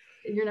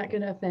 You're not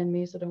gonna offend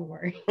me, so don't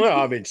worry. Well,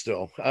 I mean,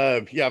 still,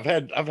 yeah,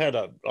 I've had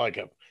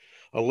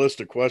a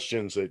list of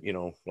questions that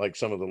like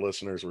some of the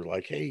listeners were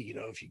like, hey,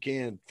 if you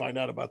can find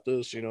out about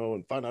this,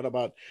 and find out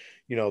about,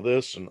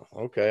 this, and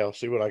okay, I'll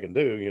see what I can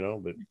do,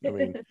 but I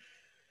mean,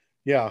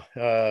 yeah,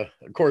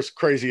 of course,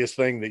 craziest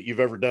thing that you've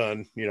ever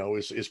done,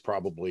 is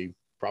probably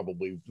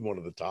one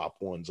of the top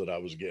ones that I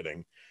was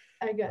getting.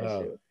 I got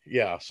you.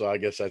 Yeah, so I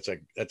guess that's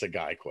a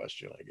guy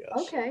question, I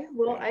guess. Okay,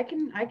 well,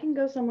 Yeah. I can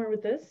go somewhere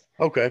with this.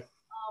 Okay.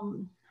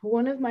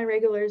 One of my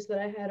regulars that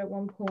I had at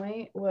one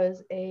point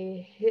was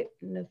a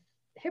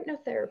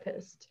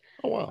hypnotherapist,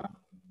 Oh wow. um,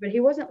 but he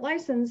wasn't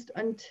licensed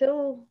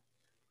until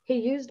he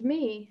used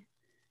me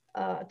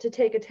to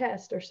take a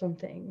test or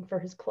something for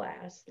his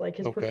class. Like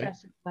his Okay.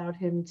 professor allowed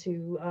him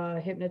to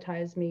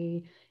hypnotize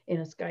me in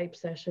a Skype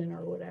session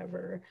or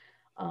whatever.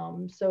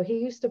 So he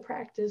used to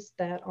practice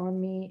that on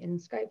me in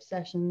Skype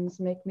sessions,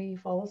 make me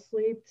fall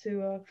asleep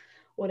to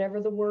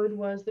whatever the word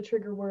was, the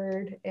trigger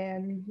word,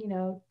 and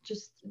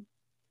just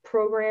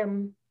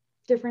program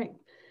different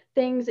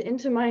things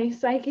into my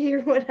psyche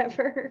or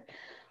whatever.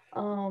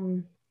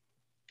 Um,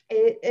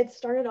 it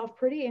started off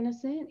pretty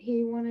innocent.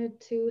 He wanted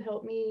to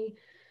help me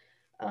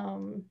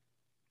um,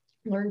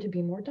 learn to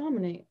be more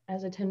dominant,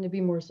 as I tend to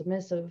be more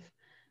submissive.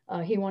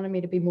 He wanted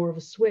me to be more of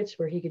a switch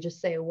where he could just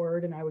say a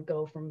word and I would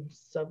go from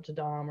sub to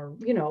dom or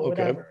Okay.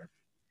 whatever.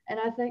 And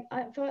I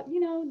thought,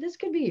 this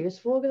could be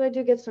useful because I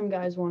do get some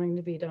guys wanting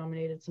to be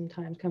dominated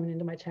sometimes coming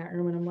into my chat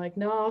room, and I'm like,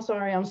 no,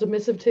 sorry, I'm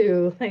submissive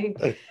too. Like,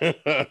 I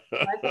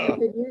thought I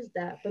could use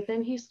that, but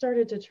then he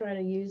started to try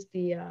to use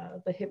the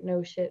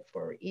hypno shit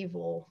for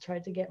evil.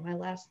 Tried to get my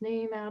last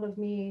name out of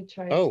me.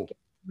 Tried to Oh, get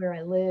where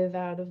I live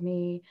out of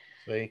me.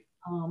 see,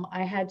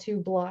 I had to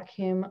block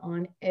him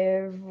on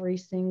every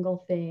single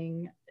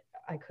thing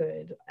I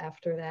could.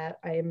 After that,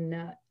 I am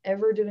not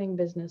ever doing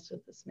business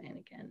with this man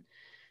again.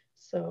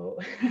 So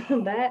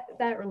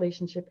that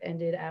relationship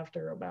ended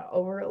after about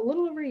over a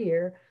little over a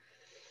year.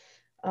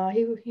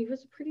 He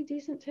was a pretty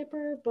decent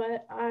tipper,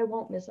 but I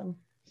won't miss him.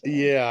 So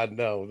yeah,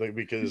 no,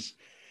 because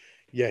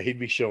yeah, he'd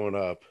be showing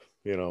up,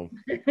 you know.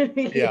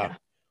 Yeah, yeah.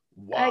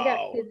 I got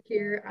wow. kids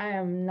here. I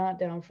am not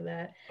down for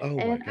that. Oh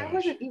my And I gosh.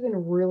 wasn't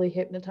even really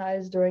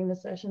hypnotized during the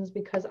sessions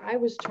because I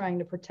was trying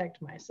to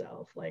protect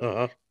myself. Like,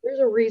 Uh-huh. there's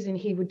a reason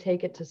he would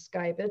take it to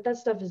Skype. That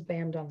stuff is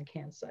banned on the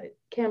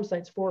cam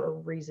sites for a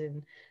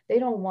reason. They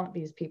don't want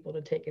these people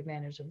to take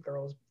advantage of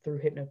girls through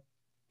hypnotism.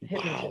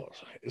 Wow.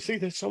 See,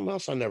 that's something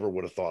else I never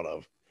would have thought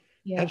of.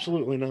 Yeah.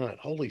 Absolutely not.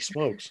 Holy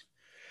smokes.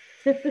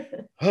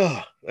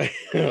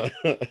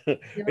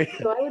 Yep.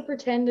 So I would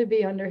pretend to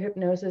be under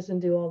hypnosis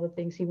and do all the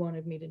things he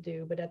wanted me to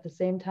do. But at the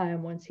same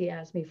time, once he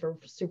asked me for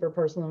super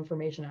personal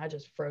information, I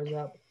just froze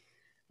up.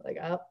 Like,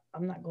 oh,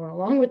 I'm not going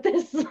along with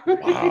this.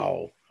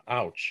 Wow.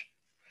 Ouch.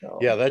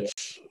 Yeah, So, yeah.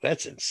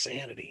 that's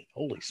insanity.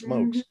 Holy Mhm.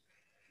 smokes.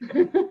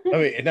 I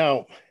mean,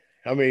 now,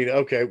 I mean,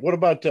 okay, what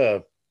about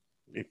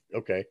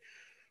okay,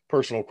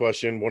 personal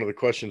question. One of the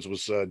questions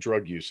was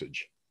drug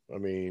usage. I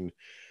mean,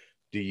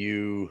 do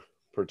you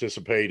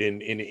participate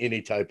in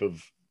any type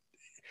of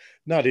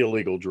not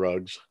illegal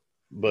drugs,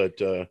 but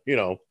do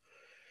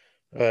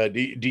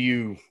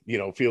you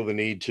feel the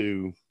need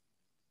to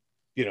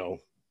you know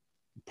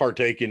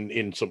partake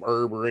in some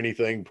herb or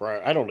anything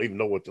prior? I don't even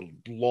know what the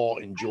law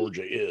in I,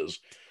 Georgia is.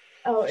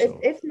 oh, So,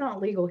 it's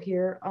not legal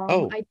here.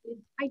 oh, I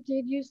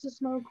did used to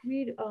smoke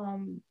weed.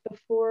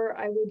 Before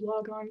I would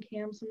log on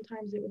cam,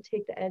 sometimes it would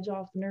take the edge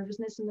off the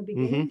nervousness in the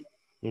mm-hmm, beginning.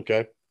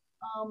 okay,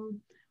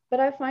 Um, but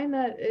I find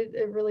that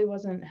it really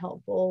wasn't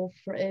helpful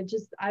for it.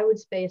 Just I would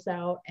space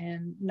out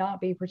and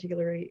not be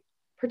particularly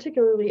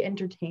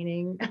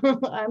entertaining.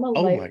 I'm a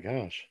oh light. my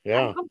gosh, I'm,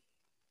 yeah, I'm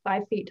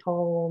 5 feet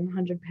tall,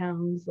 100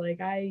 pounds.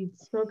 Like, I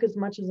smoke as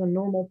much as a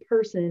normal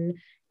person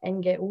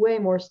and get way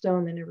more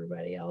stoned than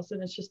everybody else,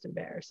 and it's just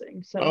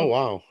embarrassing. oh So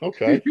wow,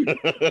 okay.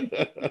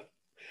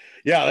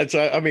 Yeah, that's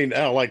I mean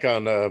like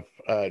on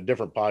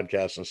different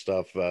podcasts and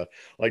stuff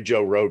like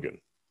Joe Rogan.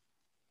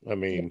 I yeah,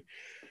 mean,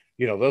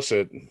 they'll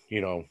sit,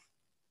 you know,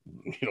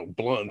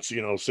 blunts,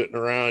 sitting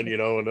around,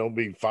 and they'll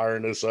be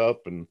firing this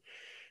up and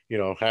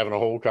having a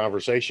whole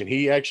conversation.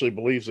 He actually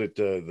believes that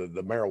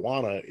the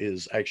marijuana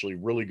is actually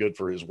really good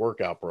for his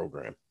workout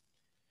program.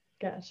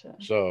 gotcha.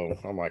 So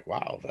I'm like,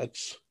 wow,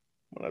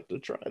 I'll have to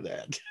try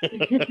that.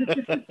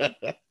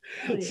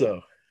 Oh yeah.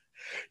 So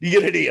do you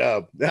get any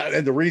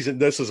and the reason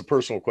this is a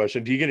personal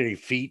question, do you get any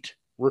feet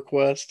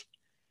requests?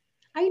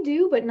 I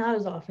do, but not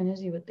as often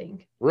as you would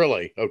think.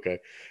 Really? Okay.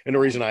 And the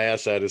Yeah. reason I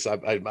ask that is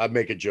I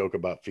make a joke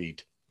about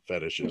feet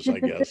fetishes, I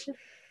guess.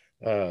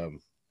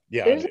 Um,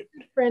 yeah. There's a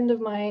good friend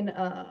of mine,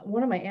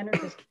 one of my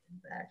anarchist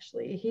friends,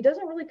 actually. He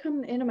doesn't really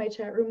come into my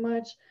chat room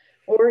much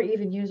or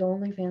even use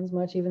OnlyFans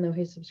much, even though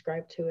he's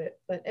subscribed to it.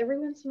 But every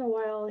once in a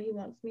while, he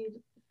wants me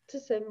to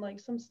send like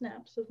some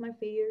snaps of my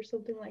feet or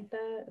something like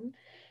that. And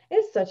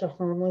it's such a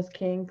harmless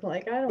kink.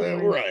 Like, I don't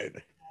mind. Right.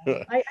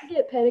 I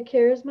get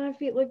pedicures. My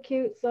feet look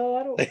cute, so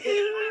I don't.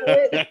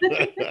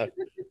 It.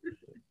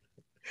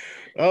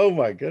 Oh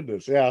my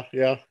goodness. Yeah.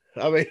 Yeah.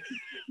 I mean,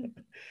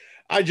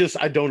 I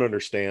don't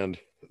understand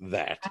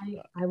that.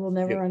 I will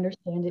You never know,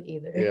 understand it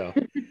either. yeah.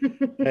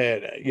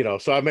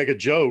 And, so I make a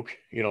joke,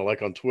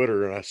 like on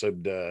Twitter, and I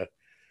said,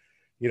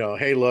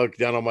 hey, look,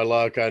 down on my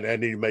luck, I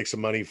need to make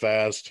some money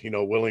fast,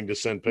 willing to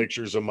send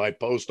pictures of my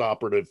post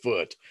operative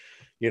foot,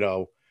 you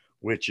know,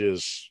 which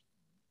is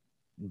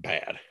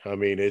bad. I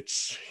mean,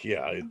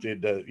 yeah,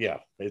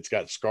 it's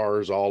got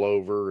scars all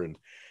over and,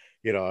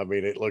 I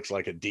mean, it looks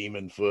like a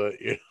demon foot,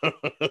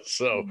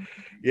 so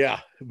yeah,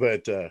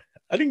 but,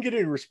 I didn't get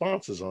any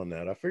responses on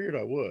that. I figured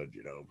I would,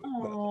 but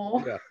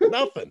Oh. yeah,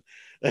 nothing.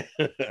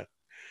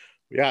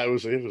 Yeah, it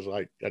was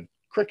like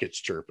crickets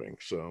chirping.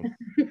 So,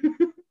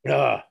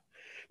 uh,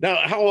 now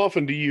how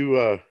often do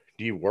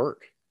you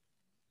work?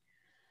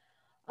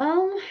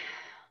 Um,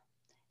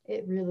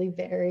 it really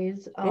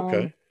varies.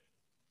 Okay.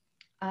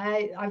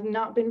 I've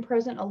not been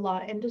present a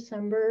lot in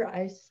December.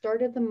 I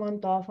started the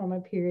month off on my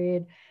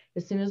period.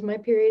 As soon as my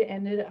period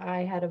ended,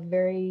 I had a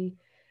very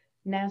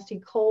nasty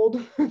cold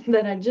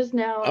that I just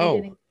now am Oh,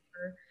 getting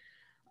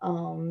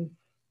over.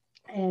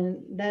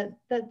 And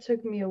that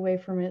took me away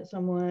from it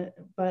somewhat.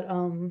 But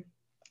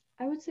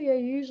I would say I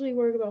usually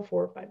work about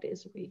 4 or 5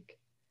 days a week.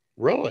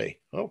 really?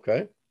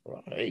 Okay.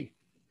 Right.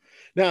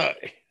 Now,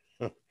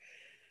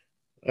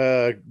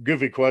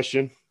 goofy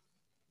question.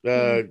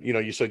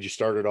 Mhm. You said you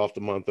started off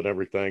the month and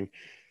everything.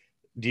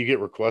 Do you get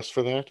requests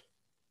for that?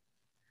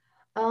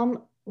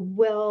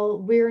 Well,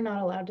 we're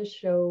not allowed to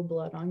show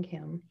blood on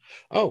cam,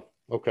 Oh,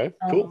 okay,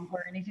 cool.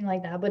 or anything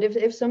like that. But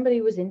if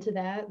somebody was into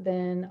that,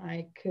 then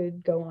I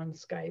could go on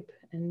Skype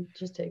and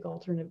just take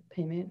alternate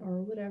payment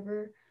or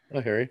whatever, I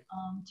hear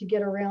to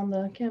get around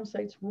the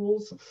campsite's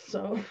rules.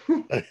 So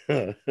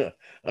you.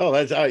 Oh,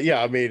 that's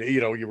yeah. I mean,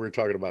 you were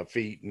talking about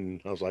feet,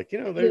 and I was like,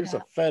 there's a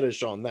yeah,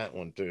 fetish on that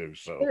one too.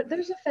 So,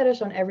 there's a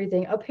fetish on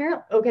everything.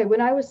 Apparently, okay,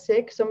 when I was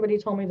sick, somebody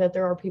told me that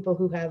there are people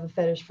who have a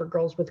fetish for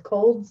girls with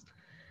colds.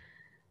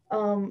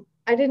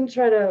 I didn't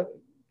try to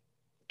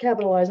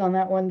capitalize on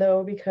that one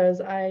though because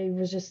I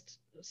was just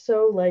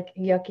so like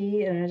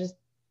yucky, and I just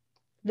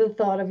the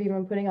thought of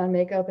even putting on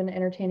makeup and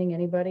entertaining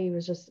anybody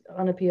was just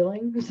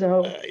unappealing.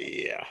 So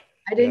yeah,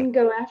 I yeah. didn't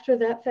go after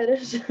that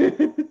fetish.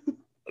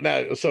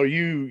 Now, so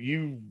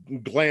you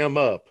glam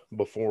up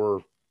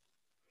before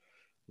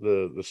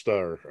the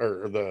star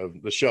or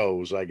the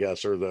shows, I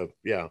guess, or the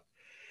yeah.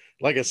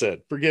 Like I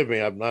said, forgive me,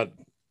 I'm not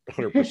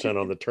 100%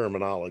 on the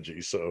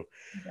terminology. So,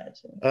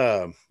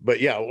 Gotcha.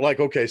 but yeah, like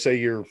okay, say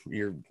you're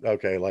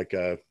okay, like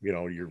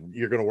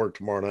you're gonna work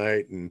tomorrow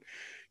night, and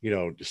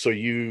so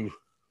you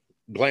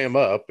glam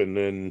up, and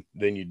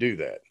then you do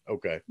that.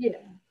 Okay. Yeah.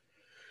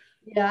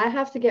 Yeah, I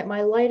have to get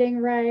my lighting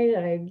right.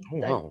 Oh I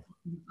wow.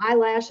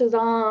 eyelashes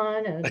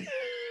on and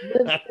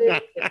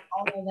lipstick and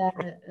all of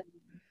that.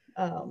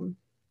 Um,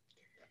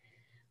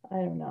 I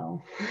don't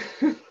know.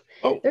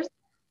 Oh, There's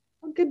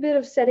a good bit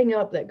of setting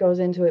up that goes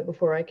into it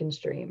before I can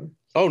stream.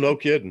 oh, no So,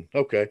 kidding.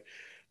 Okay.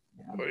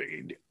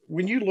 yeah.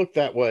 When you look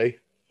that way,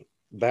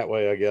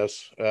 I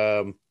guess.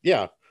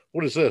 Yeah.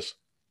 What is this?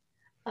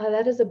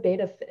 That is a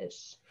beta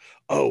fish.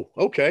 Oh,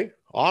 okay.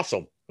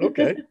 Awesome.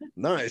 Okay.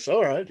 Nice.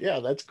 All right. Yeah,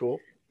 that's cool.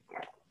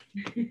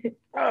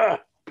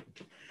 Ah,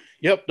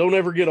 yep. Don't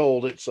ever get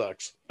old. It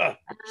sucks.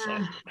 So.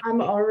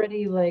 I'm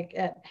already like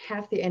at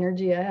half the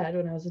energy I had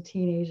when I was a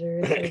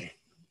teenager.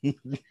 It's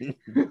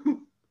so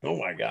Oh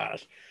my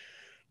gosh.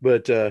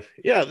 But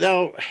yeah,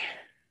 now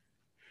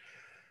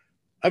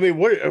I mean,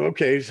 what?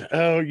 Okay,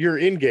 you're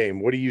in game.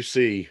 What do you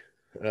see?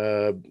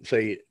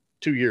 Say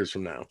 2 years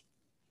from now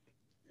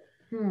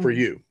for hmm.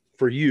 you.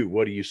 For you,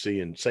 what do you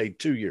see in say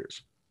 2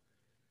 years?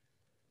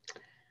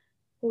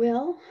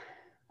 Well,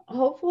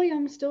 hopefully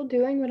I'm still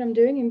doing what I'm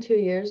doing in 2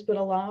 years, but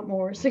a lot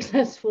more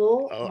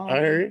successful. I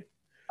hear you.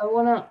 I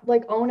want to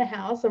like own a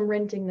house. I'm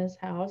renting this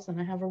house and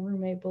I have a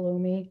roommate below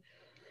me.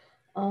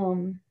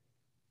 Um,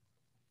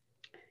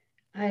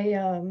 I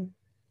don't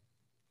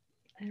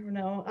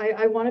know.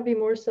 I want to be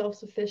more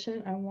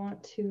self-sufficient. I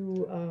want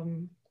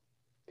to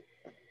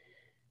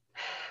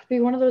be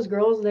one of those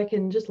girls that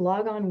can just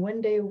log on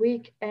 1 day a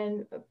week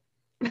and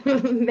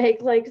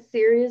make like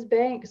serious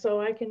bank so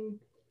I can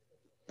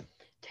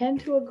tend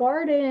to a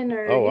garden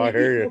or Oh, I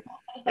hear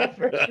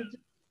whatever. you.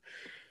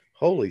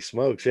 Holy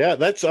smokes. Yeah,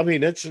 I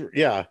mean,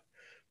 yeah.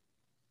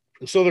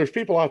 So there's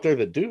people out there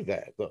that do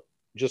that, though,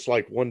 just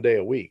like one day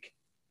a week.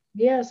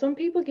 Yeah, some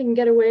people can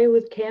get away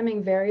with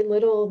camming very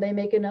little. They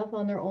make enough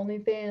on their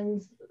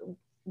OnlyFans,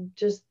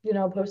 just,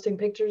 posting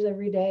pictures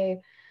every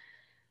day.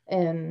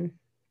 And,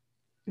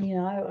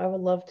 I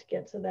would love to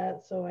get to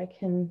that so I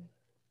can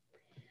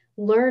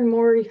learn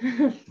more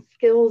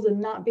skills and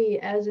not be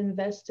as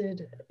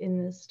invested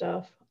in this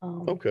stuff.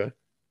 Okay.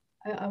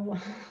 I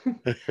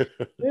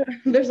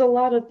there's a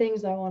lot of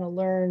things I want to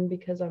learn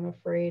because I'm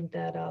afraid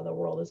that the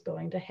world is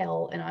going to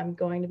hell and I'm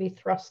going to be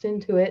thrust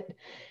into it.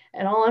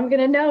 And all I'm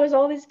going to know is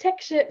all this tech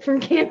shit from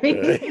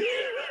camping.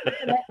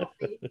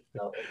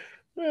 So,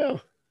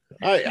 Well,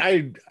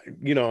 I,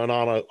 in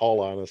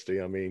all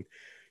honesty, I mean,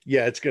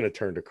 yeah, it's going to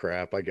turn to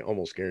crap. I can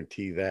almost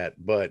guarantee that.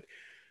 But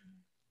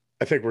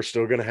I think we're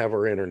still going to have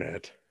our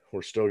internet.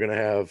 We're still going to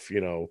have,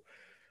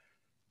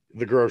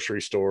 the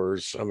grocery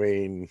stores. I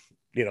mean,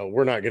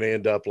 we're not going to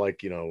end up like,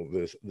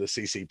 the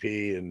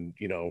CCP and,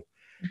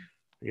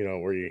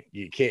 where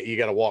you can't, you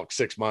got to walk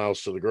 6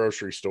 miles to the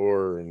grocery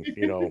store and,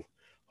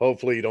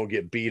 hopefully you don't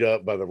get beat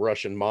up by the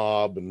Russian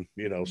mob and,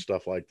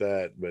 stuff like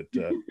that.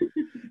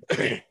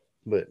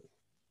 But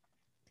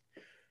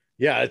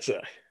yeah,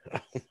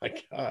 oh my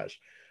gosh.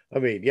 I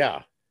mean,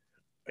 yeah.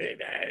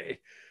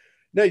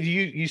 Now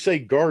you say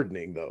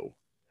gardening though.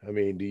 I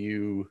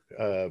mean,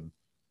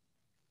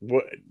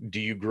 what do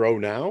you grow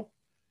now?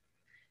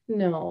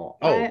 no,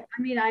 Oh, I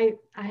mean, I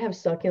have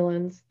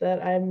succulents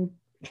that I'm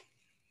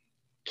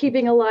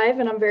keeping alive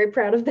and I'm very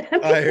proud of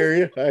that. I hear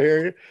you. I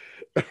hear you.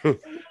 I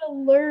want to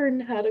learn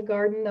how to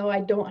garden though.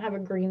 I don't have a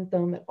green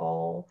thumb at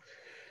all.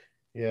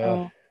 Yeah,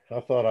 Um, I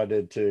thought I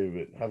did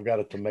too, but I've got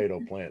a tomato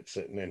plant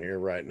sitting in here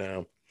right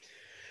now.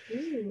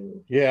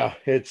 ooh, Yeah,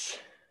 I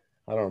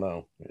don't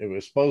know. It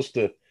was supposed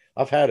to,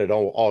 I've had it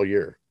all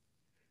year,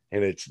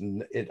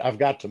 and I've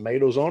got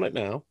tomatoes on it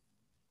now,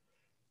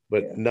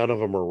 but yeah. none of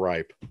them are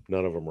ripe.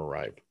 None of them are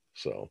ripe.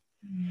 So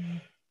Mm,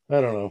 I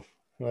don't know.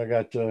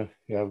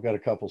 Yeah, I've got a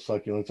couple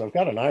succulents. I've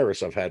got an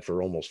iris I've had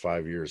for almost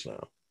 5 years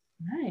now.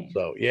 nice.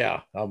 So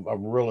yeah, I'm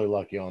really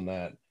lucky on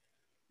that.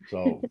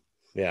 So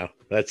yeah,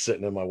 that's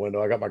sitting in my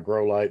window. I got my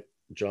grow light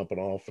jumping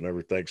off and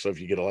everything. So if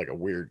you get like a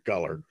weird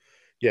color,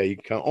 yeah, you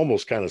can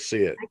almost kind of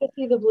see it. I can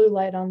see the blue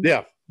light on.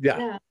 Yeah, Yeah.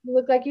 Yeah, you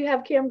look like you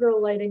have cam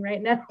girl lighting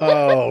right now.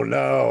 Oh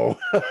no.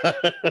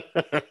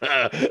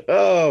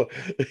 Oh,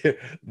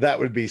 that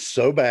would be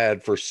so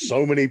bad for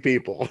so many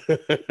people.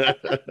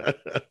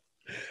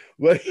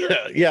 Well,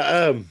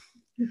 yeah,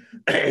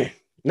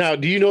 now,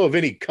 do you know of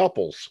any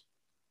couples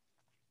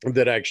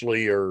that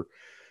actually are,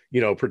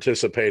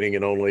 participating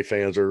in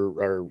OnlyFans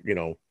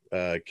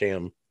or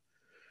Cam?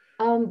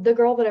 The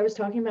girl that I was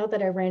talking about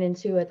that I ran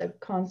into at the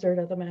concert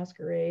at the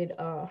masquerade,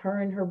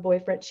 her and her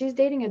boyfriend, she's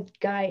dating a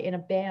guy in a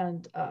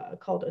band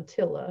called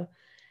Attila.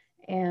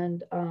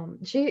 And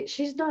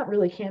she's not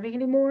really camming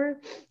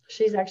anymore.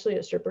 She's actually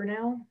a stripper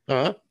now.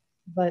 Huh?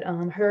 But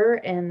her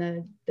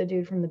and the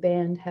dude from the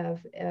band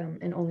have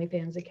an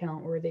OnlyFans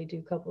account where they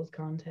do couples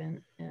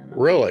content. And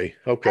Really?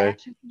 I Okay.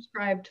 actually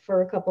subscribed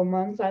for a couple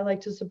months. I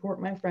like to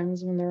support my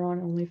friends when they're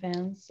on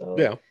OnlyFans. So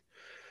Yeah.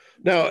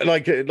 Now,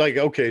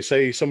 okay,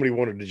 say somebody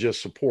wanted to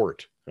just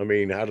support. I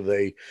mean,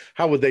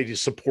 how would they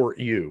just support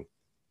you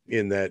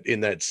in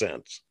that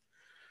sense?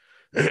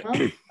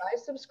 by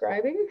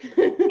subscribing.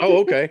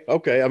 Oh, okay.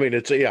 Okay. I mean,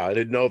 yeah, I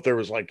didn't know if there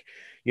was like,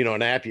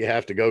 an app you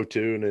have to go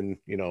to and then,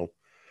 Oh,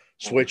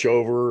 switch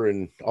over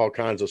and all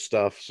kinds of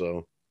stuff.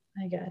 So,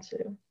 I got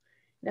you.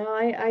 No,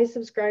 I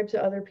subscribe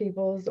to other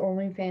people's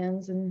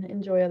OnlyFans and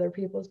enjoy other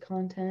people's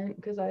content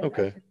because I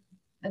okay. think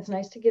it's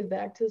nice to give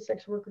back to the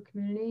sex worker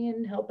community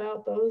and help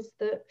out those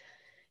that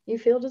you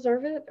feel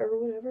deserve it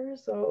or whatever.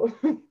 So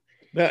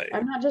Now,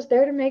 I'm not just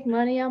there to make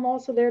money, I'm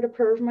also there to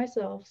perv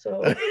myself.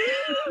 So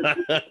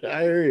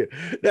I hear you.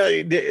 Now,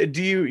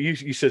 do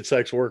you said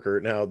sex worker.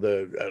 Now,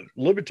 the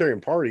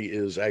Libertarian Party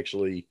is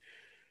actually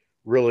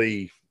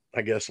really,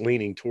 I guess,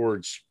 leaning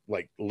towards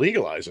like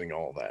legalizing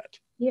all that.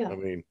 yeah. I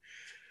mean,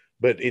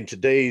 but in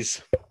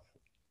today's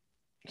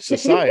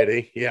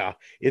society, yeah,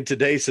 in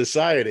today's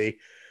society,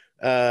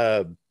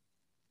 uh,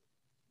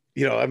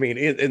 I mean,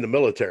 in the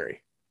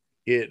military,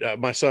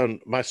 my son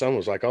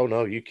was like, oh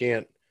no, you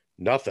can't,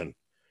 nothing.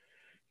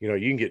 You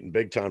can get in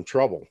big time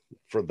trouble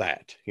for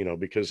that,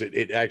 because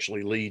it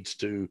actually leads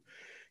to,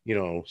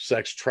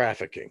 sex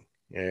trafficking.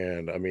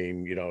 And I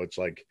mean, it's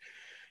like,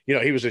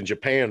 he was in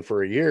Japan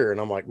for a year,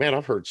 and I'm like, man,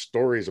 I've heard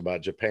stories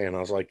about Japan. I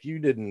was like, you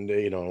didn't,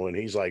 and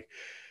he's like,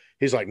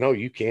 no,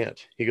 you can't.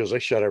 He goes, they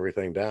shut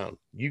everything down.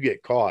 You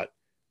get caught,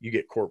 you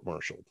get court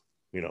martialed,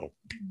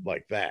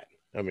 like that.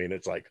 I mean,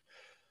 it's like,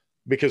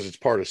 because it's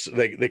part of,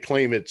 they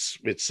claim it's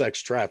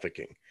sex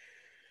trafficking,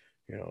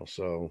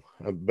 so,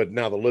 but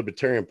now the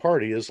Libertarian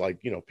Party is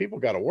like, people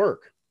got to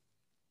work,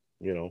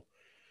 you know,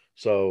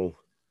 so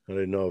I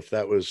didn't know if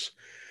that was,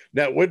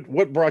 now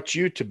what brought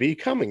you to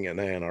becoming an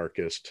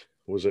anarchist?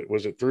 Was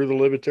it through the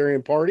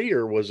Libertarian Party,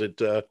 or was it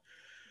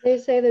They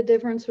say the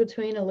difference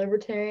between a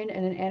libertarian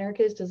and an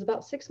anarchist is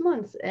about 6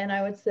 months, and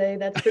I would say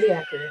that's pretty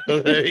accurate.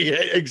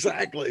 yeah,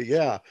 exactly,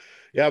 yeah,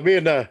 yeah, me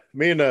and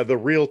the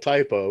real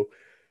typo,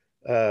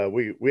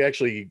 we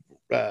actually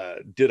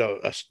did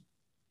a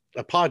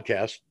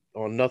podcast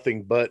on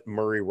nothing but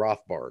Murray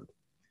Rothbard.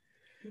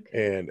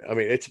 Okay. And I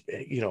mean, it's,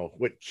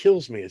 what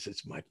kills me is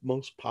it's my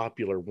most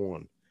popular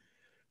one.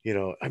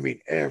 I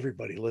mean,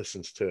 everybody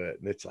listens to it,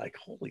 and it's like,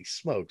 holy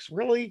smokes,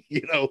 really?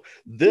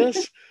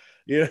 This,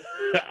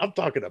 I'm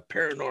talking to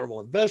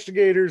paranormal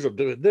investigators. I'm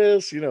doing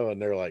this,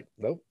 and they're like,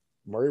 nope,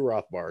 Murray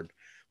Rothbard,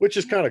 which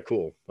is kind of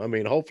cool. I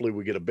mean, hopefully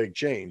we get a big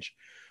change,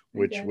 I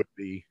which guess. would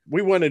be,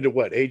 we went into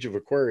what, Age of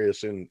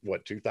Aquarius in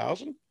what,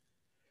 2000?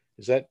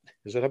 Is that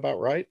about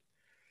right?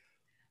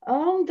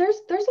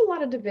 There's a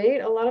lot of debate.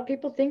 A lot of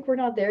people think we're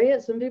not there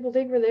yet. Some people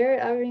think we're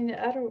there. I mean,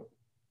 I don't.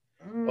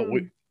 Oh,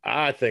 Mm,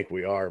 I think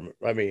we are.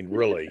 I mean,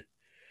 really,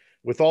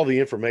 with all the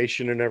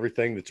information and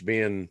everything that's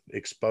being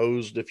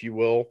exposed, if you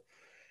will,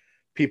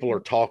 people are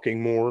talking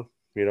more,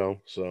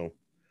 So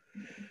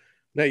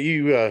now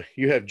you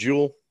have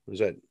Jewel, is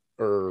that,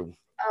 or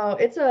oh,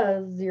 it's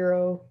a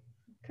zero,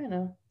 kind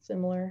of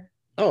similar.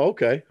 oh,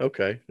 okay,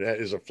 okay.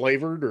 That is it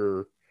flavored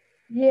or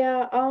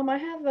Yeah. I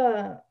have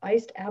a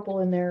iced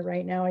apple in there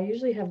right now. I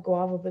usually have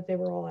guava, but they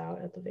were all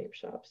out at the vape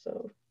shop.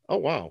 So oh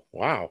wow,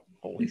 wow.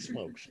 Holy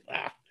smokes.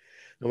 Ah.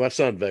 Now, my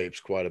son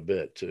vapes quite a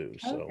bit too.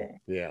 So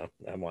okay. yeah,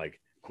 I'm like,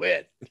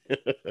 quit.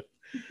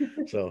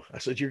 So I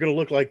said, you're gonna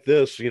look like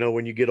this,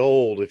 when you get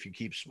old if you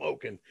keep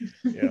smoking.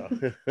 Yeah.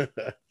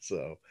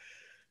 So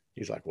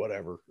he's like,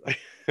 whatever.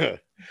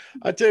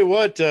 I tell you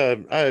what,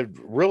 I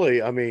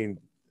mean,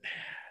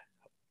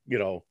 you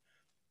know,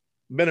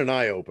 been an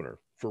eye opener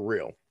for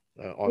real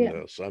on Yeah.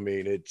 this. I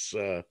mean,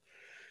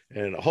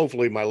 and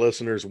hopefully my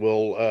listeners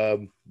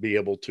will be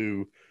able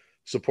to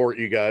support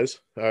you guys,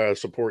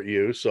 support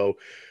you. So,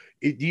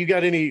 do you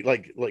got any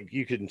like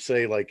you can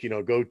say like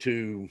go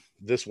to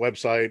this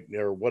website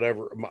or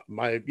whatever?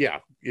 Yeah,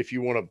 if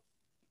you want to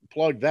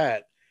plug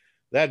that,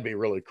 that'd be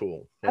really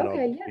cool. And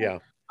Okay. Yeah. yeah,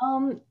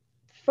 Um,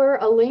 for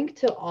a link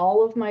to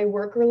all of my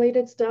work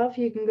related stuff,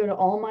 you can go to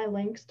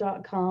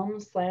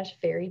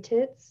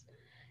allmylinks.com/fairytits.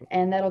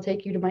 And that'll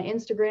take you to my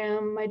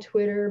Instagram, my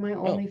Twitter, my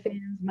oh,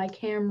 OnlyFans, my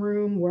cam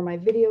room, where my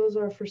videos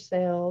are for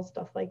sale,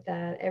 stuff like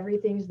that.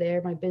 Everything's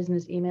there. My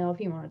business email, if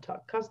you want to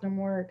talk custom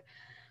work,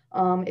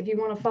 If you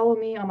want to follow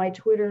me on my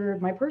Twitter,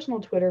 my personal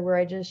Twitter, where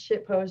I just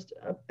shit post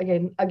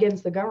again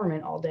against the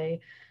government all day,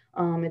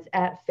 it's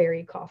at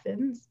Fairy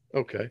Coffins.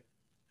 Okay.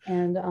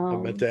 And I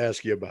meant to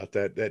ask you about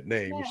that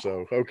name. yeah,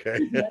 So, okay.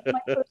 that's my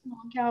personal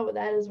account. But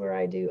that is where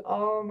I do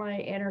all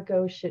my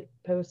anarcho shit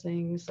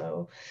posting.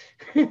 So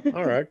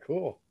All right,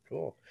 cool.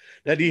 Cool.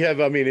 Now, do you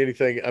have, I mean,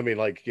 anything, I mean,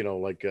 like,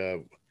 like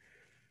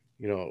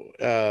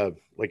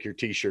your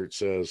t-shirt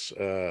says,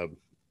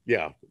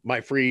 yeah,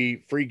 my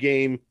free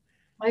game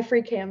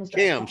myfreecams.com.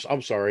 cams.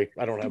 I'm sorry.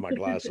 I don't have my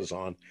glasses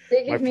on.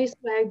 They My, give me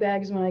swag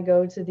bags when I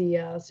go to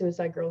the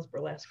Suicide Girls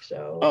burlesque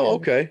show, oh, and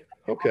okay.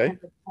 all Okay.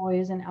 kinds of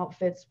toys and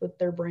outfits with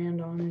their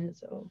brand on it.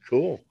 So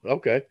Cool.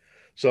 Okay.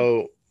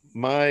 So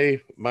my on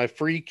my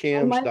free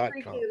freecams.com.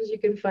 cams, you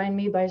can find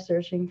me by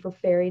searching for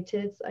Fairy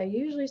Tits. I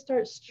usually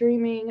start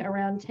streaming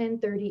around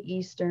 10:30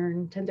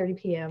 Eastern, 10:30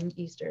 p.m.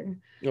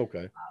 Eastern.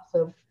 Okay.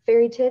 So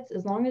Fairy Tits,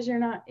 as long as you're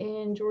not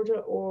in Georgia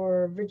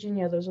or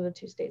Virginia, those are the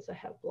two states I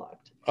have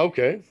blocked.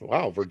 Okay.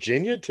 Wow.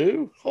 Virginia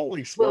too?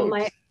 Holy Well,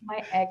 smokes.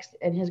 my ex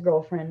and his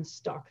girlfriend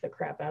stalk the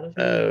crap out of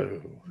me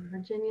Oh, in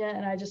Virginia,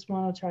 and I just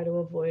want to try to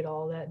avoid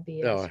all that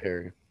no, I BS.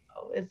 hear you.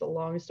 Oh, it's a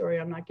long story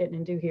I'm not getting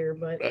into here,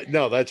 but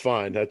No, that's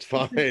fine. That's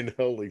fine.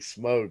 Holy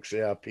smokes.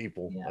 Yeah,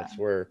 people. I yeah,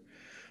 swear.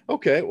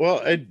 Okay.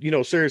 Well,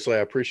 seriously, I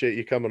appreciate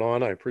you coming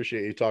on. I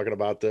appreciate you talking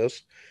about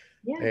this.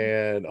 yeah,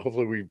 And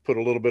hopefully we put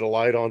a little bit of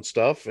light on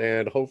stuff,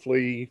 and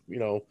hopefully,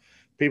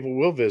 people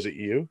will visit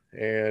you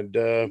and,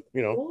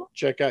 cool.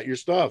 check out your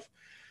stuff.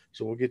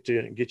 So we'll get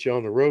you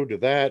on the road to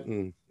that.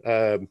 And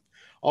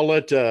I'll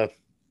let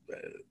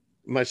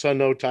my son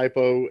know,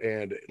 Typo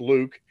and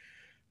Luke,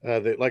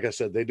 that, like I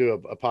said, they do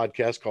a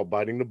podcast called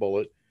Biting the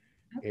Bullet,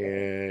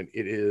 Okay. and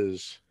it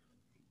is,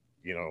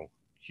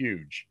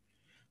 huge.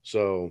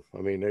 So,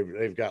 I mean,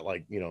 they've got,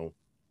 like,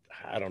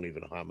 I don't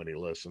even know how many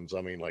listens.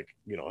 I mean, like,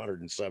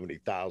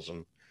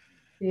 170,000,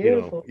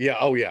 Beautiful. yeah.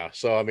 Oh yeah.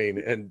 So, I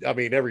mean,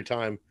 every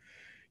time,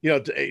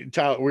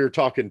 Tyler, we were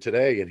talking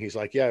today, and he's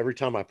like, yeah, every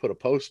time I put a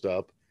post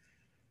up,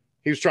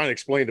 he was trying to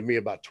explain to me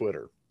about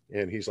Twitter.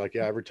 And he's like,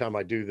 yeah, every time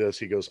I do this,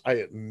 he goes, I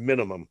at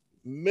minimum,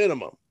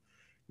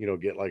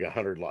 get like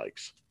 100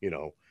 likes.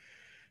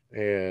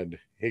 And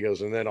he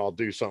goes, and then I'll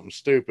do something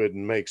stupid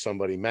and make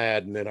somebody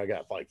mad, and then I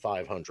got like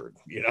 500.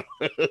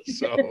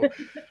 So,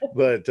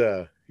 but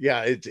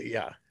yeah,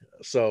 yeah.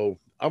 So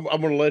I'm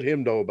going to let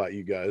him know about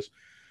you guys,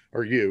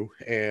 or you,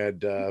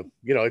 and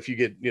if you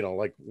get,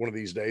 like one of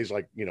these days,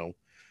 like,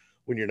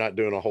 when you're not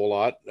doing a whole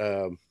lot,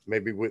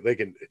 maybe they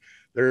can,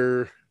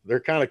 they're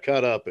kind of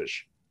cut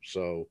upish,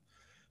 so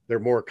they're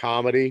more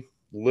comedy,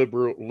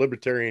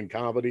 libertarian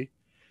comedy,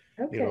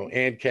 Okay.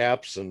 and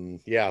caps, and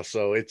yeah,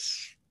 so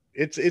it's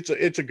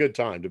a good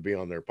time to be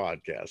on their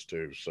podcast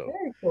too. So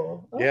Very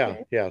cool. yeah,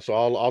 Okay. yeah. So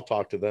I'll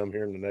talk to them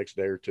here in the next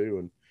day or two,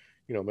 and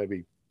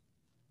maybe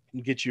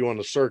get you on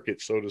the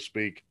circuit, so to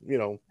speak.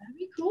 That'd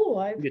be cool.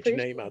 I Get your appreciate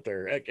name out it.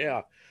 there. Heck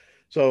yeah.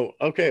 So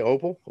okay,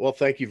 Opal. Well,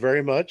 thank you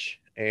very much.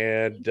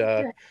 And Thank you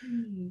for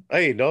having me.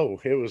 hey, no,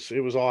 it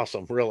was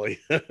awesome, really.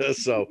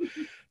 So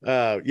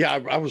yeah,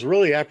 I was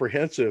really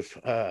apprehensive.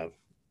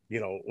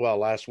 Well,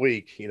 last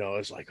week,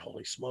 it's like,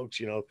 holy smokes,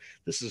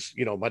 this is,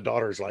 my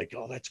daughter's like,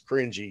 oh, that's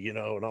cringy, and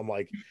I'm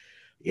like,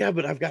 yeah,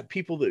 but I've got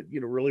people that,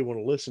 really want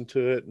to listen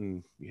to it.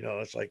 And,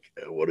 it's like,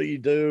 what do you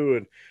do?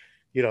 And,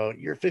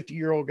 you're a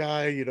 50-year-old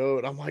guy, and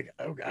I'm like,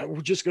 okay,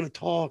 we're just going to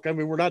talk. I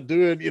mean, we're not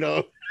doing,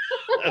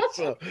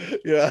 so,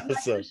 yeah. I'm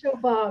not So gonna show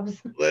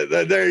Bob's.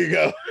 there you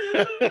go.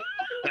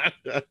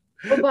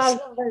 No Bob's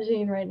and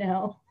Vagine right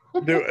now.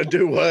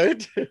 do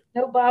what?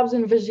 No Bob's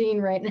and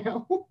Vagine right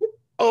now.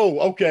 Oh,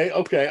 okay.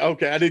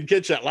 I didn't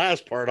catch that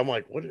last part. I'm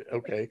like, what?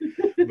 Okay,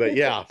 but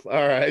yeah,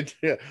 all right,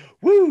 yeah,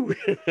 woo.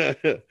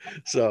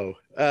 So,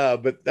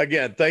 but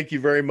again, thank you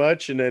very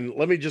much. And then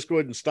let me just go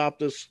ahead and stop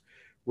this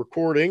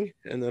recording,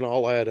 and then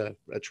I'll add a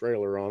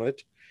trailer on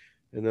it,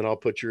 and then I'll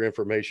put your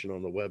information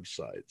on the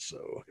website.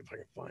 So if I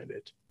can find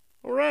it.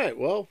 All right.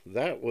 Well,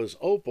 that was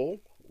Opal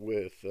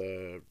with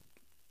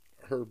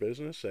her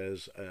business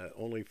as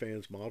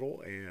OnlyFans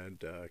model and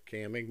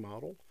camming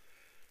model.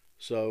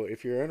 So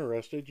if you're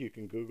interested, you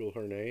can Google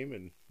her name,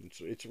 and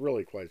it's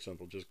really quite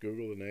simple. Just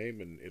Google the name,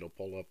 and it'll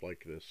pull up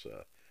like this,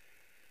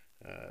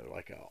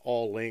 like a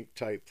all link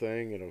type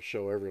thing. It'll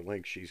show every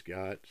link she's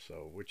got,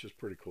 so which is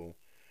pretty cool.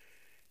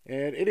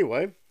 And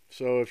anyway,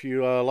 so if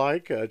you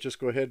just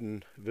go ahead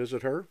and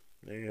visit her,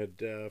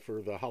 and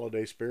for the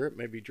holiday spirit,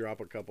 maybe drop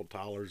a couple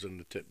dollars in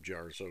the tip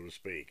jar, so to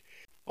speak.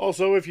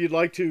 Also, if you'd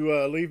like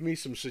to leave me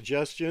some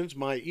suggestions,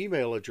 my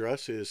email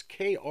address is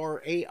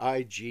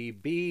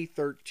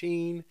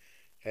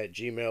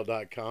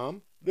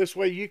kraigb13@gmail.com. This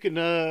way you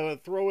can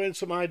throw in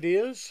some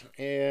ideas,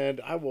 and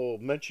I will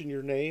mention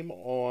your name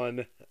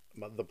on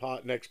the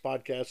next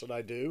podcast that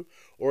I do,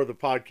 or the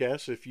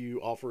podcast if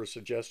you offer a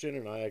suggestion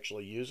and I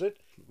actually use it.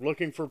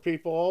 Looking for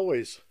people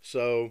always.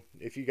 So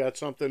if you got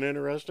something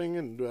interesting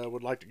and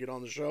would like to get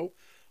on the show,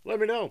 let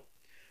me know.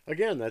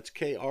 Again, that's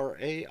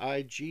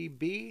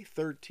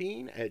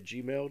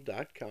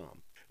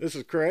kraigb13@gmail.com. This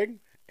is Craig,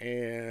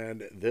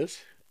 and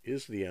this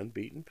is The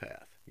Unbeaten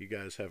Path. You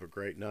guys have a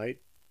great night.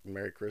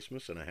 Merry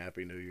Christmas and a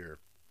Happy New Year.